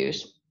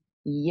values.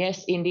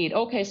 Yes, indeed.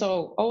 Okay,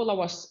 so Ola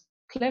was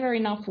clever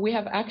enough. We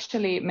have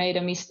actually made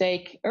a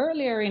mistake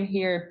earlier in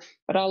here,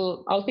 but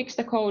I'll fix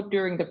the code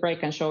during the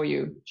break and show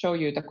you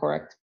the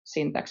correct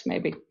syntax.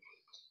 Maybe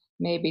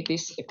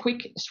this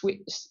quick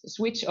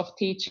switch of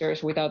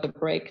teachers without a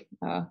break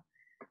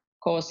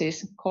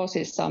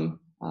causes some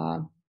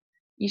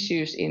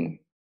issues in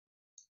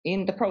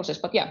the process.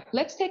 But yeah,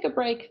 let's take a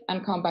break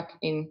and come back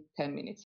in 10 minutes.